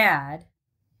so bad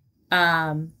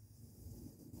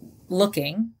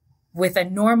looking with a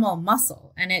normal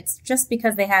muscle. And it's just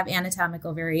because they have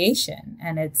anatomical variation.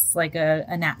 And it's like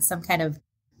some kind of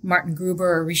Martin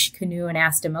Gruber or Rishi Kanu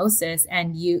anastomosis,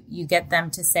 and you get them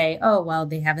to say, oh, well,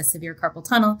 they have a severe carpal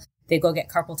tunnel. They go get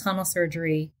carpal tunnel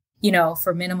surgery,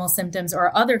 for minimal symptoms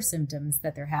or other symptoms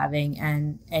that they're having.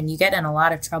 And you get in a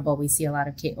lot of trouble. We see a lot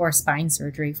of or spine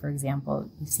surgery, for example.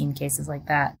 We've seen cases like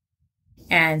that.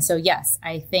 And so, yes,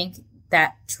 I think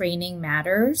that training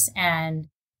matters and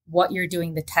what you're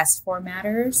doing the test for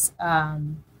matters.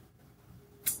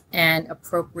 And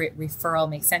appropriate referral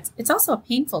makes sense. It's also a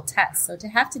painful test. So to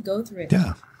have to go through it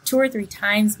 2 or 3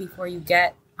 times before you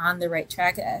get on the right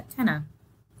track,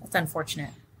 that's unfortunate.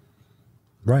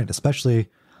 Right. Especially,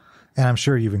 and I'm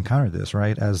sure you've encountered this,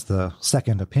 right? As the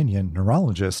second opinion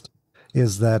neurologist,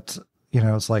 is that,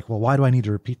 it's like, well, why do I need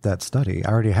to repeat that study?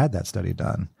 I already had that study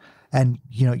done. And,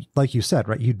 like you said,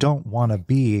 right, you don't want to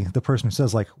be the person who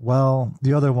says like, well,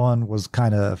 the other one was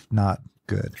kind of not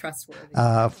good. Trustworthy.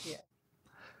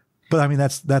 But I mean,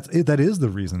 that is the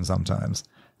reason sometimes,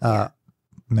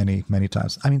 many, many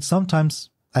times. I mean, sometimes,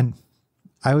 and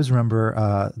I always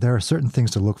remember there are certain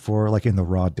things to look for, like in the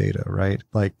raw data, right?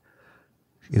 Like,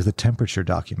 is the temperature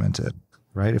documented,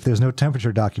 right? If there's no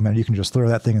temperature documented, you can just throw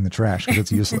that thing in the trash because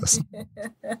it's useless.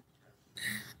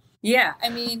 Yeah, I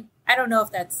mean, I don't know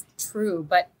if that's true,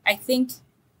 but I think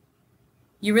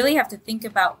you really have to think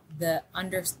about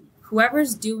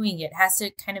whoever's doing it has to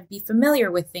kind of be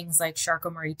familiar with things like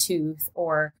Charcot-Marie-Tooth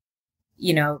or,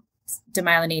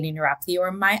 demyelinating neuropathy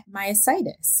or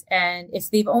myositis. And if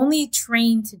they've only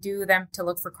trained to do them to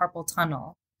look for carpal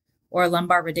tunnel or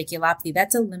lumbar radiculopathy,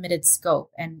 that's a limited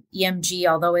scope. And EMG,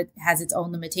 although it has its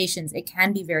own limitations, it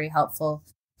can be very helpful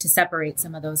to separate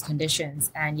some of those conditions.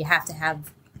 And you have to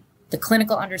have the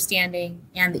clinical understanding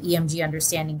and the EMG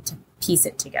understanding to piece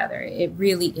it together. It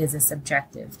really is a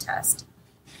subjective test.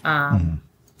 I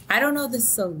don't know the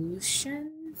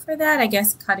solution for that. I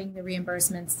guess cutting the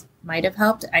reimbursements might have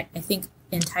helped. I think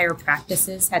entire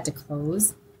practices had to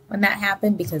close when that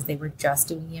happened because they were just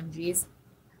doing EMGs.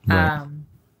 Right.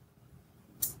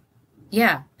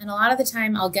 Yeah. And a lot of the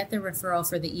time I'll get the referral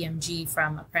for the EMG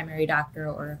from a primary doctor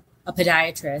or a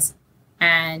podiatrist,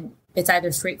 and it's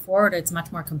either straightforward or it's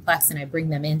much more complex, and I bring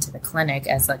them into the clinic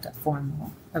as like a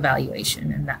formal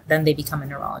evaluation, and then they become a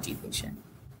neurology patient.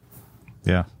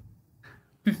 Yeah.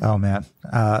 Oh, man.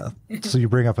 So you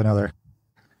bring up another.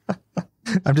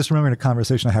 I'm just remembering a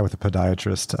conversation I had with a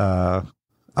podiatrist,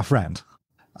 a friend,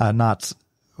 not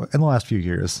in the last few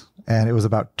years, and it was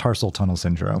about tarsal tunnel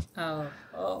syndrome.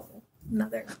 Oh,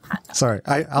 another hot topic. Sorry,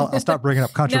 I'll stop bringing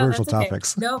up controversial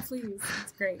topics. No, please.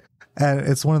 It's great. And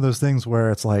it's one of those things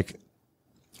where it's like,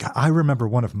 I remember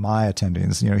one of my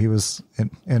attendings, he was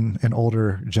an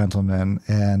older gentleman,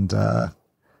 and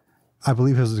I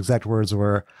believe his exact words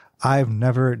were, "I've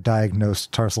never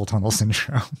diagnosed tarsal tunnel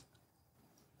syndrome."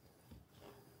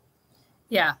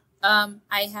 Yeah.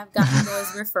 I have gotten those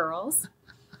referrals,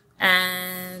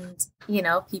 and,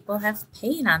 people have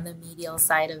pain on the medial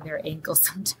side of their ankle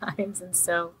sometimes. And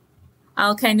so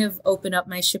I'll kind of open up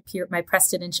my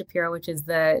Preston and Shapiro, which is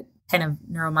the kind of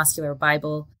neuromuscular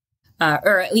Bible,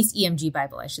 or at least EMG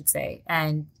Bible, I should say,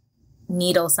 and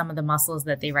needle some of the muscles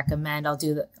that they recommend. I'll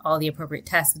do all the appropriate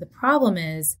tests. The problem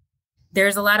is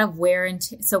there's a lot of wear and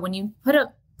so when you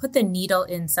put the needle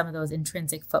in some of those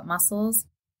intrinsic foot muscles,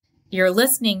 you're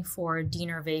listening for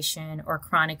denervation or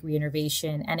chronic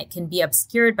reinnervation, and it can be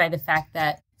obscured by the fact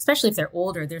that, especially if they're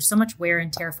older, there's so much wear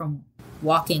and tear from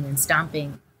walking and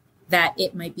stomping that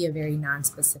it might be a very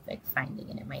non-specific finding,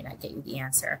 and it might not get you the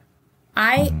answer.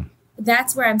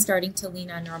 That's where I'm starting to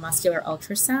lean on neuromuscular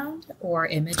ultrasound or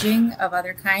imaging of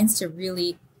other kinds to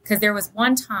really, because there was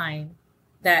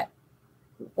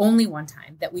only one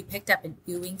time that we picked up an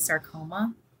Ewing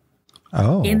sarcoma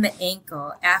in the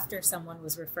ankle after someone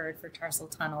was referred for tarsal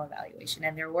tunnel evaluation.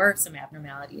 And there were some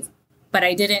abnormalities, but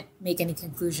I didn't make any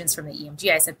conclusions from the EMG.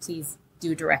 I said, please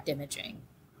do direct imaging.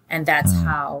 And that's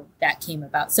how that came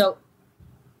about. So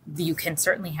you can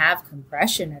certainly have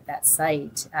compression at that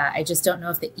site. I just don't know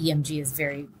if the EMG is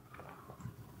very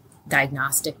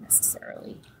diagnostic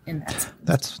necessarily in that.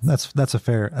 That's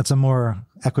a more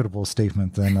equitable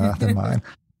statement than mine.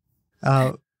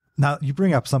 Now you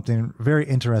bring up something very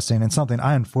interesting and something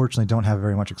I unfortunately don't have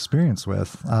very much experience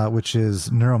with, which is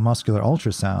neuromuscular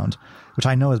ultrasound, which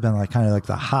I know has been kind of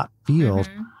the hot field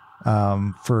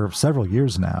for several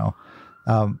years now.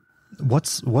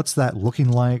 What's that looking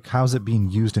like? How's it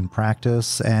being used in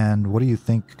practice? And what do you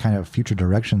think kind of future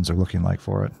directions are looking like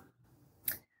for it?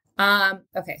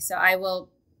 Okay, so I will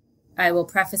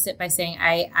preface it by saying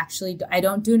I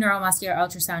don't do neuromuscular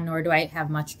ultrasound, nor do I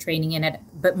have much training in it,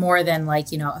 but more than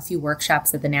a few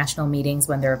workshops at the national meetings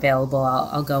when they're available,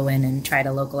 I'll go in and try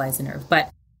to localize the nerve.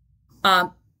 But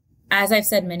as I've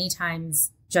said many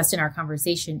times, just in our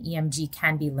conversation, EMG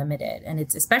can be limited, and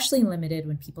it's especially limited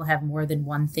when people have more than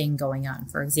one thing going on.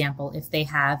 For example, if they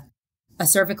have a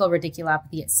cervical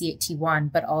radiculopathy at C8T1,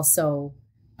 but also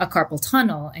a carpal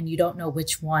tunnel, and you don't know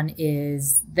which one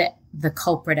is the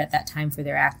culprit at that time for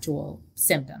their actual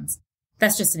symptoms.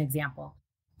 That's just an example.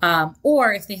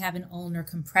 Or if they have an ulnar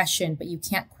compression, but you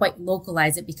can't quite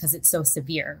localize it because it's so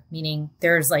severe, meaning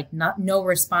there's no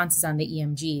responses on the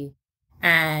EMG,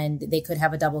 and they could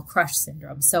have a double crush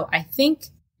syndrome. So I think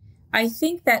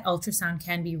that ultrasound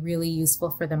can be really useful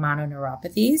for the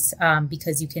mononeuropathies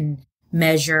because you can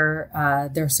measure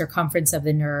the circumference of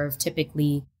the nerve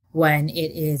typically when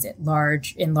it is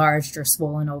enlarged or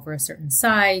swollen over a certain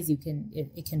size. It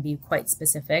can be quite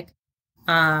specific.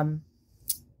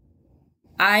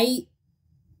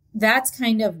 That's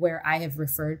kind of where I have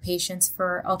referred patients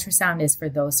for ultrasound, is for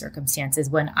those circumstances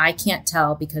when I can't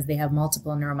tell because they have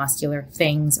multiple neuromuscular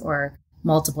things or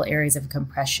multiple areas of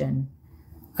compression.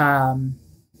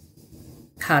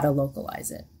 how to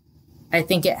localize it. I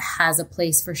think it has a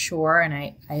place for sure, and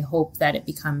I hope that it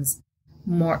becomes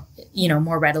more,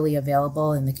 more readily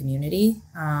available in the community.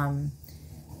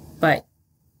 But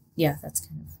yeah, that's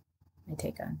kind of my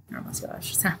take on neuromuscular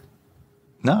ultrasound.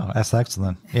 No, that's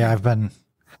excellent. Yeah,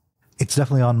 it's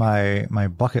definitely on my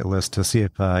bucket list to see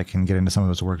if I can get into some of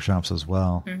those workshops as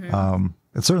well. Mm-hmm.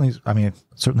 It's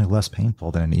certainly less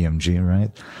painful than an EMG,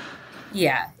 right?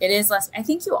 Yeah, it is less. I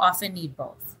think you often need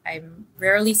both. I'm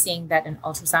rarely seeing that an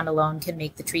ultrasound alone can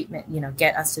make the treatment,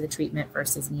 get us to the treatment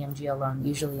versus an EMG alone,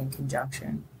 usually in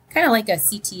conjunction. Kind of like a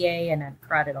CTA and a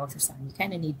carotid ultrasound. You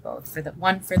kind of need both,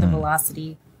 one for the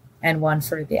velocity and one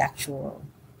for the actual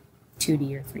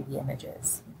 2D or 3D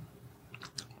images.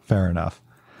 Fair enough.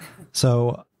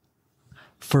 So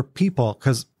for people,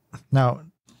 because now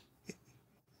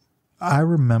I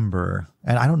remember,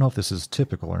 and I don't know if this is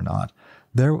typical or not,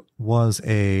 there was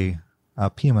a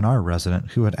PM&R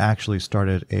resident who had actually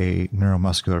started a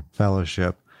neuromuscular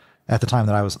fellowship. At the time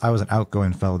that I was an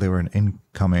outgoing fellow, they were an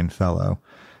incoming fellow.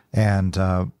 And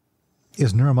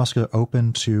is neuromuscular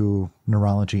open to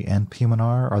neurology and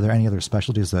PM&R? Are there any other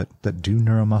specialties that do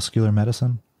neuromuscular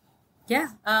medicine? Yeah.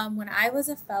 When I was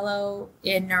a fellow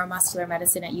in neuromuscular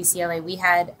medicine at UCLA, we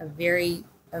had a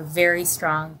very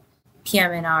strong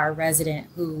PM&R resident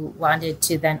who wanted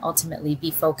to then ultimately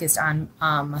be focused on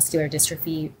muscular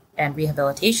dystrophy and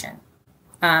rehabilitation.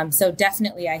 So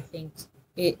definitely, I think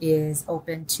it is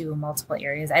open to multiple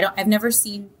areas. I've never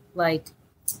seen like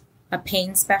a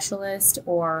pain specialist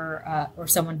or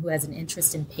someone who has an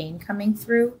interest in pain coming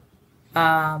through.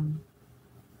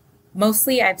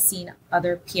 Mostly I've seen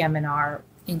other PM&R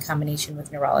in combination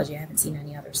with neurology. I haven't seen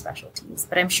any other specialties,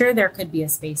 but I'm sure there could be a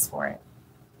space for it.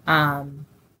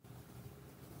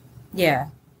 Yeah,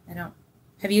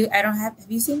 have you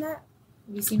seen that?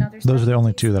 Have you seen others? Those are the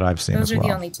only two that I've seen. Those as are well.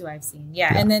 the only two I've seen.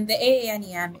 Yeah. And then the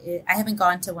AANEM, I haven't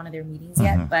gone to one of their meetings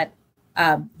yet, but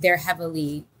they're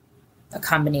heavily a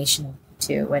combination of the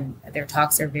two, and their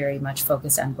talks are very much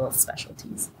focused on both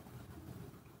specialties.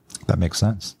 That makes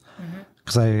sense.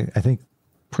 Because I think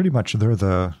pretty much they're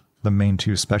the main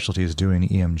two specialties doing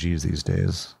EMGs these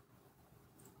days.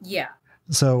 Yeah.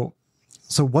 So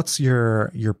what's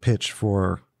your pitch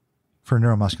for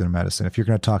neuromuscular medicine? If you're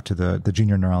going to talk to the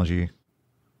junior neurology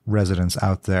residents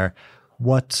out there,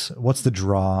 what's the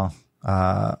draw?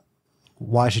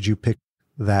 Why should you pick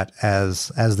that as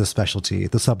the specialty,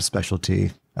 the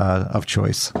subspecialty of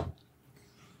choice?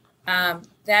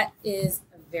 That is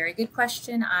a very good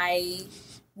question. I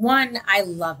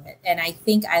love it. And I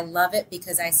think I love it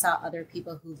because I saw other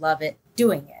people who love it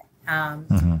doing it.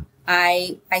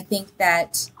 I think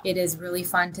that it is really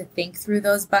fun to think through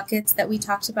those buckets that we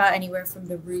talked about, anywhere from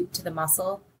the root to the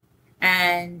muscle.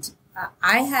 And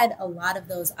I had a lot of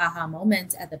those aha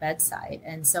moments at the bedside.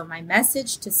 And so my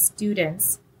message to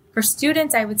students,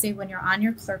 I would say when you're on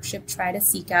your clerkship, try to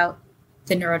seek out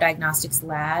the neurodiagnostics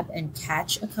lab and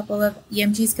catch a couple of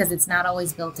EMGs because it's not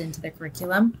always built into the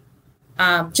curriculum.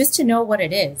 Just to know what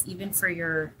it is, even for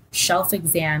your shelf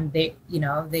exam, they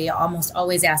almost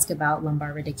always ask about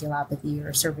lumbar radiculopathy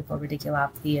or cervical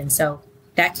radiculopathy. And so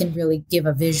that can really give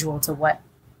a visual to what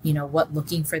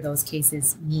looking for those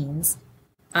cases means.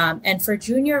 And for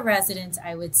junior residents,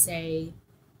 I would say,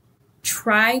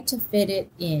 try to fit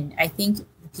it in. I think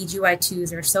the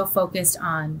PGY2s are so focused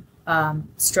on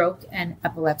stroke and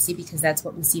epilepsy because that's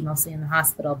what we see mostly in the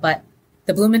hospital. But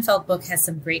the Blumenfeld book has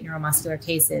some great neuromuscular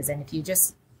cases. And if you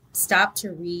just stop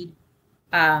to read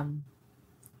on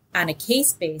a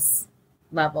case-based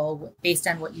level, based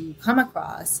on what you come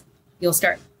across, you'll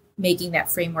start making that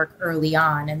framework early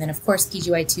on. And then, of course,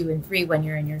 PGY 2 and 3, when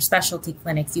you're in your specialty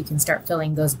clinics, you can start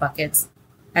filling those buckets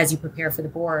as you prepare for the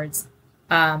boards.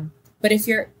 But if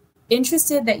you're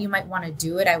interested that you might want to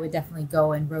do it, I would definitely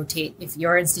go and rotate. If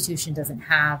your institution doesn't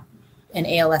have an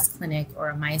ALS clinic or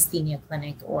a myasthenia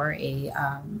clinic or a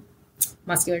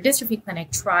muscular dystrophy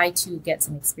clinic, try to get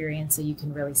some experience so you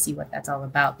can really see what that's all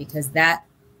about, because that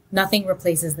nothing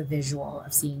replaces the visual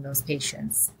of seeing those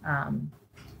patients,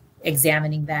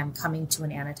 examining them, coming to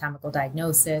an anatomical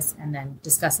diagnosis, and then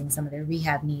discussing some of their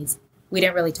rehab needs. We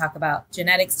didn't really talk about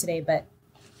genetics today, but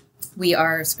we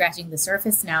are scratching the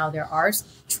surface now. There are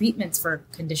treatments for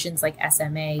conditions like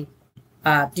SMA,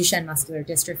 Duchenne muscular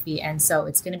dystrophy. And so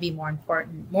it's going to be more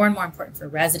and more important for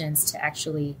residents to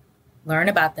actually learn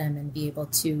about them and be able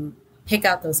to pick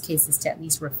out those cases to at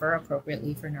least refer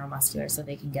appropriately for neuromuscular so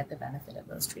they can get the benefit of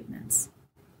those treatments.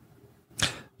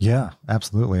 Yeah,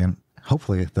 absolutely. And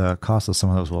hopefully the cost of some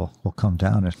of those will come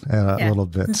down a little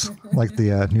bit, like the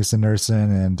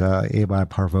nusinersen and Abi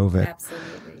Parvovic.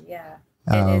 Absolutely, yeah.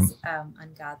 It is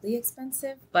ungodly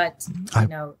expensive, but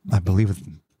I believe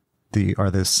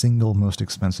are the single most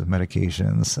expensive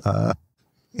medications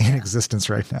in existence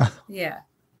right now. Yeah.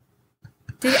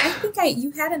 I think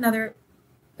you had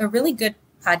a really good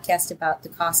podcast about the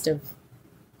cost of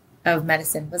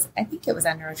medicine. I think it was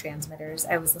on neurotransmitters.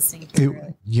 I was listening to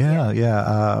it.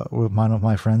 Yeah. One of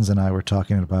my friends and I were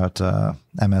talking about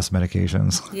MS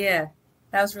medications. Yeah,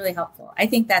 that was really helpful. I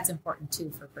think that's important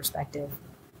too for perspective,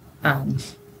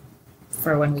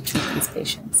 for when we treat these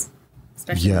patients,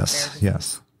 especially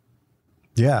yes.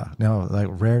 Yeah, no, like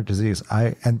rare disease.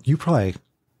 I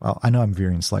know I'm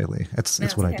veering slightly.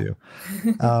 It's what I do.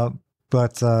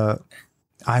 But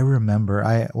I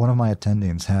remember one of my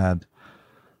attendings had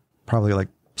probably like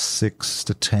 6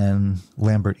 to 10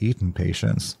 Lambert-Eaton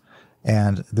patients.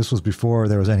 And this was before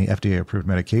there was any FDA approved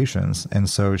medications. And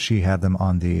so she had them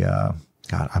on the,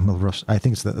 I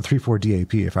think it's the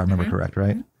 3,4-DAP, if I remember correct,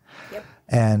 right? Mm-hmm. Yep.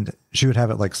 And she would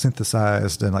have it like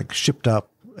synthesized and like shipped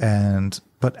up.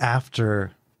 But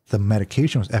after the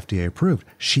medication was FDA approved,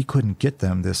 she couldn't get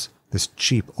them this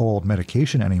cheap old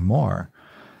medication anymore.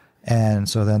 And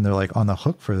so then they're like on the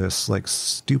hook for this like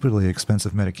stupidly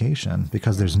expensive medication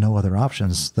because there's no other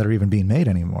options that are even being made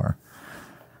anymore.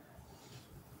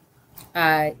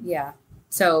 Yeah.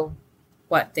 So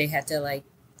what, they had to like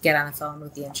get on the phone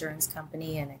with the insurance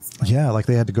company and explain? Yeah. Like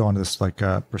they had to go on this like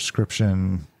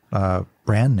prescription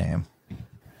brand name.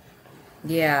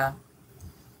 Yeah.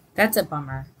 That's a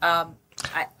bummer.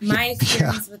 My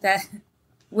experience with that,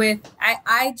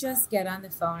 I just get on the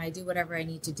phone. I do whatever I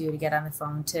need to do to get on the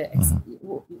phone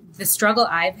the struggle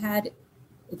I've had.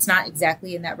 It's not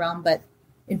exactly in that realm, but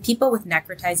in people with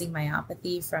necrotizing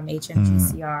myopathy from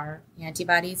HMGCR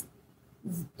antibodies,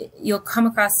 you'll come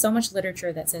across so much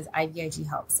literature that says IVIG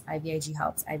helps, IVIG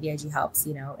helps, IVIG helps,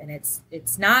 and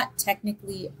it's not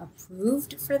technically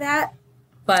approved for that,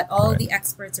 but all the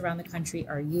experts around the country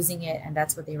are using it, and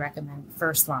that's what they recommend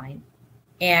first line.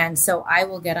 And so I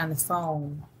will get on the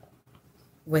phone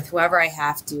with whoever I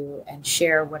have to and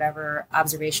share whatever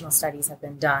observational studies have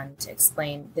been done to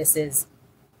explain this is,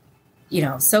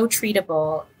 so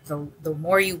treatable. The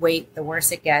more you wait, the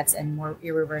worse it gets and more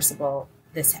irreversible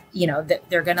this, that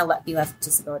they're going to be left with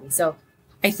disability. So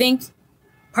I think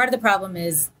part of the problem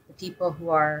is the people who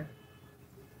are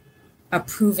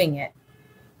approving it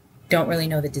don't really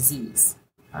know the disease.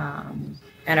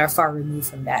 And are far removed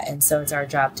from that. And so it's our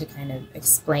job to kind of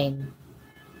explain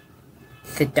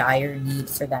the dire need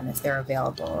for them if they're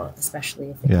available,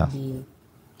 especially if it can be,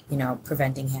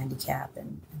 preventing handicap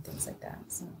and things like that.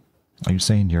 So. Are you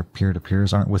saying your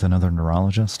peer-to-peers aren't with another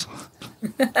neurologist?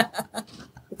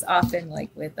 It's often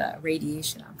like with a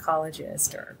radiation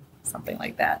oncologist or something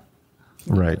like that.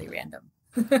 Right. Really random.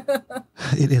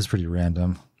 It is pretty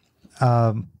random.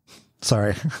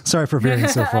 Sorry for veering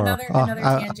so far. another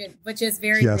tangent, which is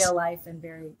very real life and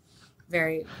very,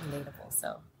 very relatable.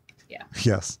 So, yeah.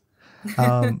 Yes.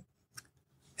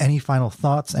 Any final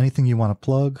thoughts? Anything you want to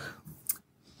plug?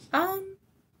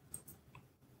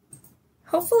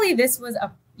 Hopefully this was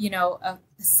a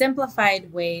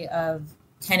simplified way of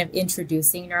kind of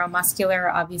introducing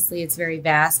neuromuscular. Obviously it's very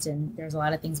vast and there's a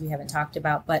lot of things we haven't talked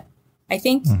about, but I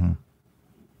think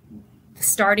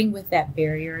starting with that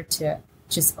barrier to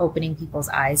just opening people's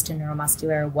eyes to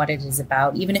neuromuscular, what it is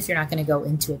about, even if you're not going to go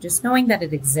into it, just knowing that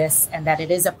it exists and that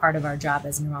it is a part of our job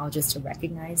as neurologists to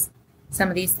recognize some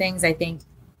of these things. I think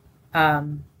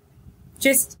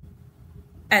just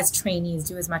as trainees,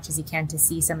 do as much as you can to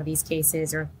see some of these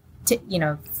cases or to,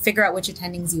 figure out which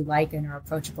attendings you like and are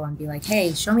approachable and be like,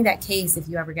 hey, show me that case if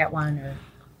you ever get one,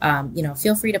 or,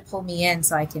 feel free to pull me in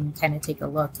so I can kind of take a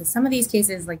look. Because some of these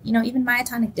cases, like, even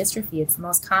myotonic dystrophy, it's the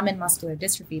most common muscular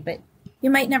dystrophy, but you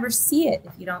might never see it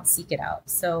if you don't seek it out.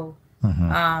 So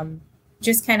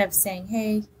just kind of saying,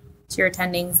 hey, to your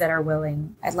attendings that are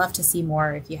willing, I'd love to see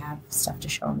more if you have stuff to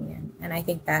show me. And I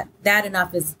think that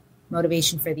enough is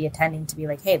motivation for the attending to be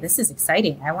like, hey, this is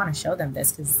exciting. I want to show them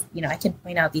this because, I can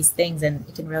point out these things and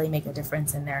it can really make a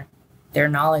difference in their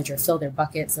knowledge or fill their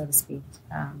bucket, so to speak.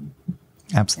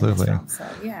 Absolutely. So,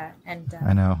 yeah. And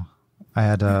I know. I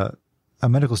had a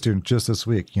medical student just this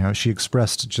week, she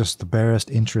expressed just the barest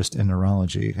interest in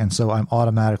neurology. And so I'm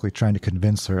automatically trying to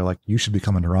convince her, like, you should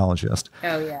become a neurologist.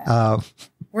 Oh, yeah.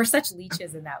 We're such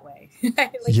leeches in that way.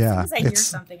 As soon as I hear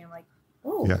something, I'm like,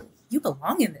 oh, you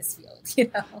belong in this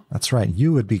field, That's right.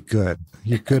 You would be good.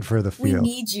 You're good for the field. We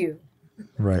need you.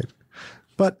 Right.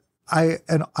 But I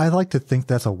like to think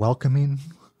that's a welcoming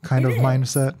kind of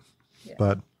mindset. Yeah.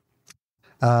 But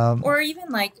or even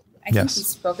like, I think we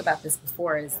spoke about this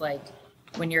before, is like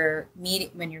when you're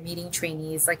meeting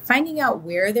trainees, like finding out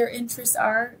where their interests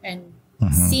are and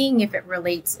seeing if it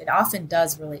relates, it often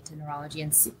does relate to neurology,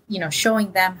 and,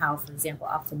 showing them how, for example,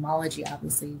 ophthalmology,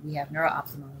 obviously we have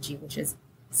neuro-ophthalmology, which is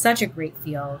such a great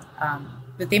field,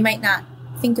 but they might not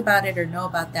think about it or know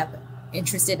about that, but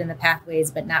interested in the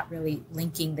pathways, but not really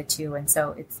linking the two. And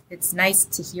so it's nice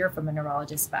to hear from a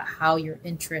neurologist about how your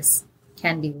interests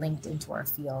can be linked into our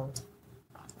field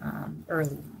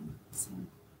early on. So.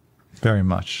 Very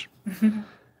much.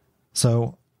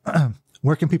 So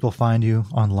where can people find you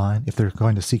online if they're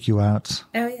going to seek you out?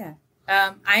 Oh, yeah.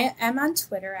 I am on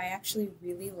Twitter. I actually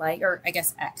really like, or I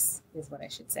guess X is what I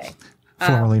should say.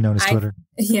 Formerly known as Twitter.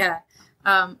 Yeah.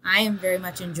 I am very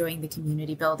much enjoying the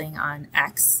community building on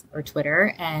X or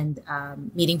Twitter, and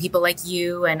meeting people like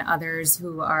you and others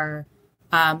who are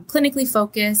clinically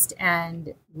focused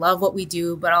and love what we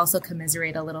do, but also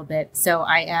commiserate a little bit. So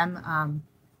I am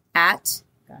at,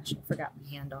 gosh, I forgot my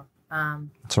handle.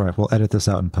 That's all right. We'll edit this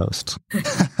out in post.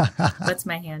 What's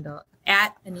my handle?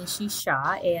 At Anishee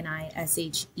Shah,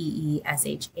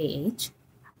 ANISHEESHAH.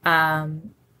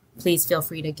 Please feel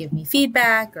free to give me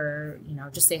feedback, or,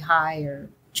 just say hi or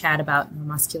chat about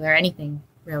neuromuscular, anything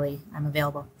really. I'm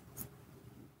available.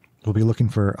 We'll be looking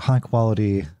for high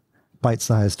quality,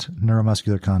 bite-sized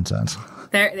neuromuscular content.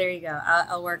 There you go.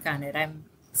 I'll work on it. I'm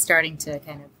starting to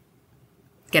kind of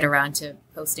get around to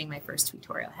posting my first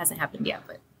tutorial. It hasn't happened yet,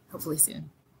 but hopefully soon.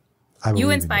 You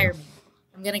inspire me.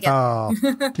 I'm going to get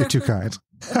there. You're too kind.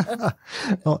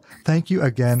 Well, thank you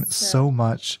again so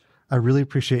much. I really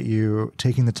appreciate you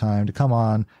taking the time to come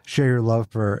on, share your love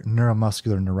for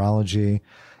neuromuscular neurology,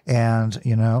 and,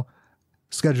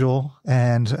 schedule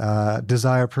and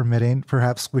desire permitting,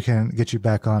 perhaps we can get you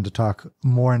back on to talk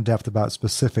more in depth about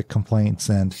specific complaints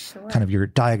and kind of your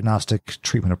diagnostic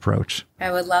treatment approach. I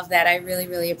would love that. I really,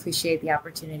 really appreciate the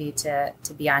opportunity to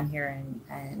be on here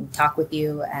and talk with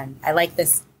you. And I like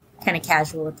this kind of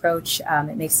casual approach.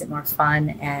 It makes it more fun.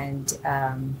 And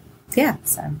so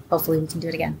hopefully we can do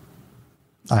it again.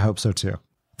 I hope so too.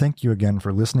 Thank you again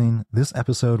for listening. This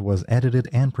episode was edited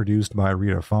and produced by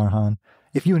Rita Farhan.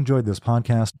 If you enjoyed this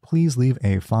podcast, please leave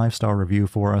a 5-star review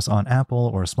for us on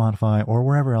Apple or Spotify or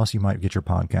wherever else you might get your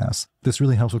podcasts. This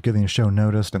really helps with getting the show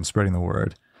noticed and spreading the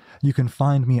word. You can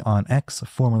find me on X,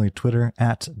 formerly Twitter,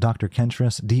 at Dr.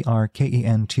 Kentris,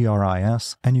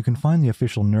 DrKentris, and you can find the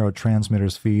official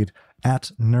Neurotransmitters feed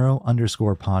at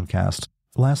neuro_podcast.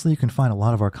 Lastly, you can find a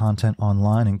lot of our content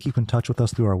online and keep in touch with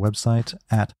us through our website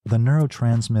at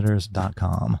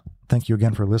theneurotransmitters.com. Thank you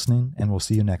again for listening, and we'll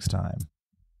see you next time.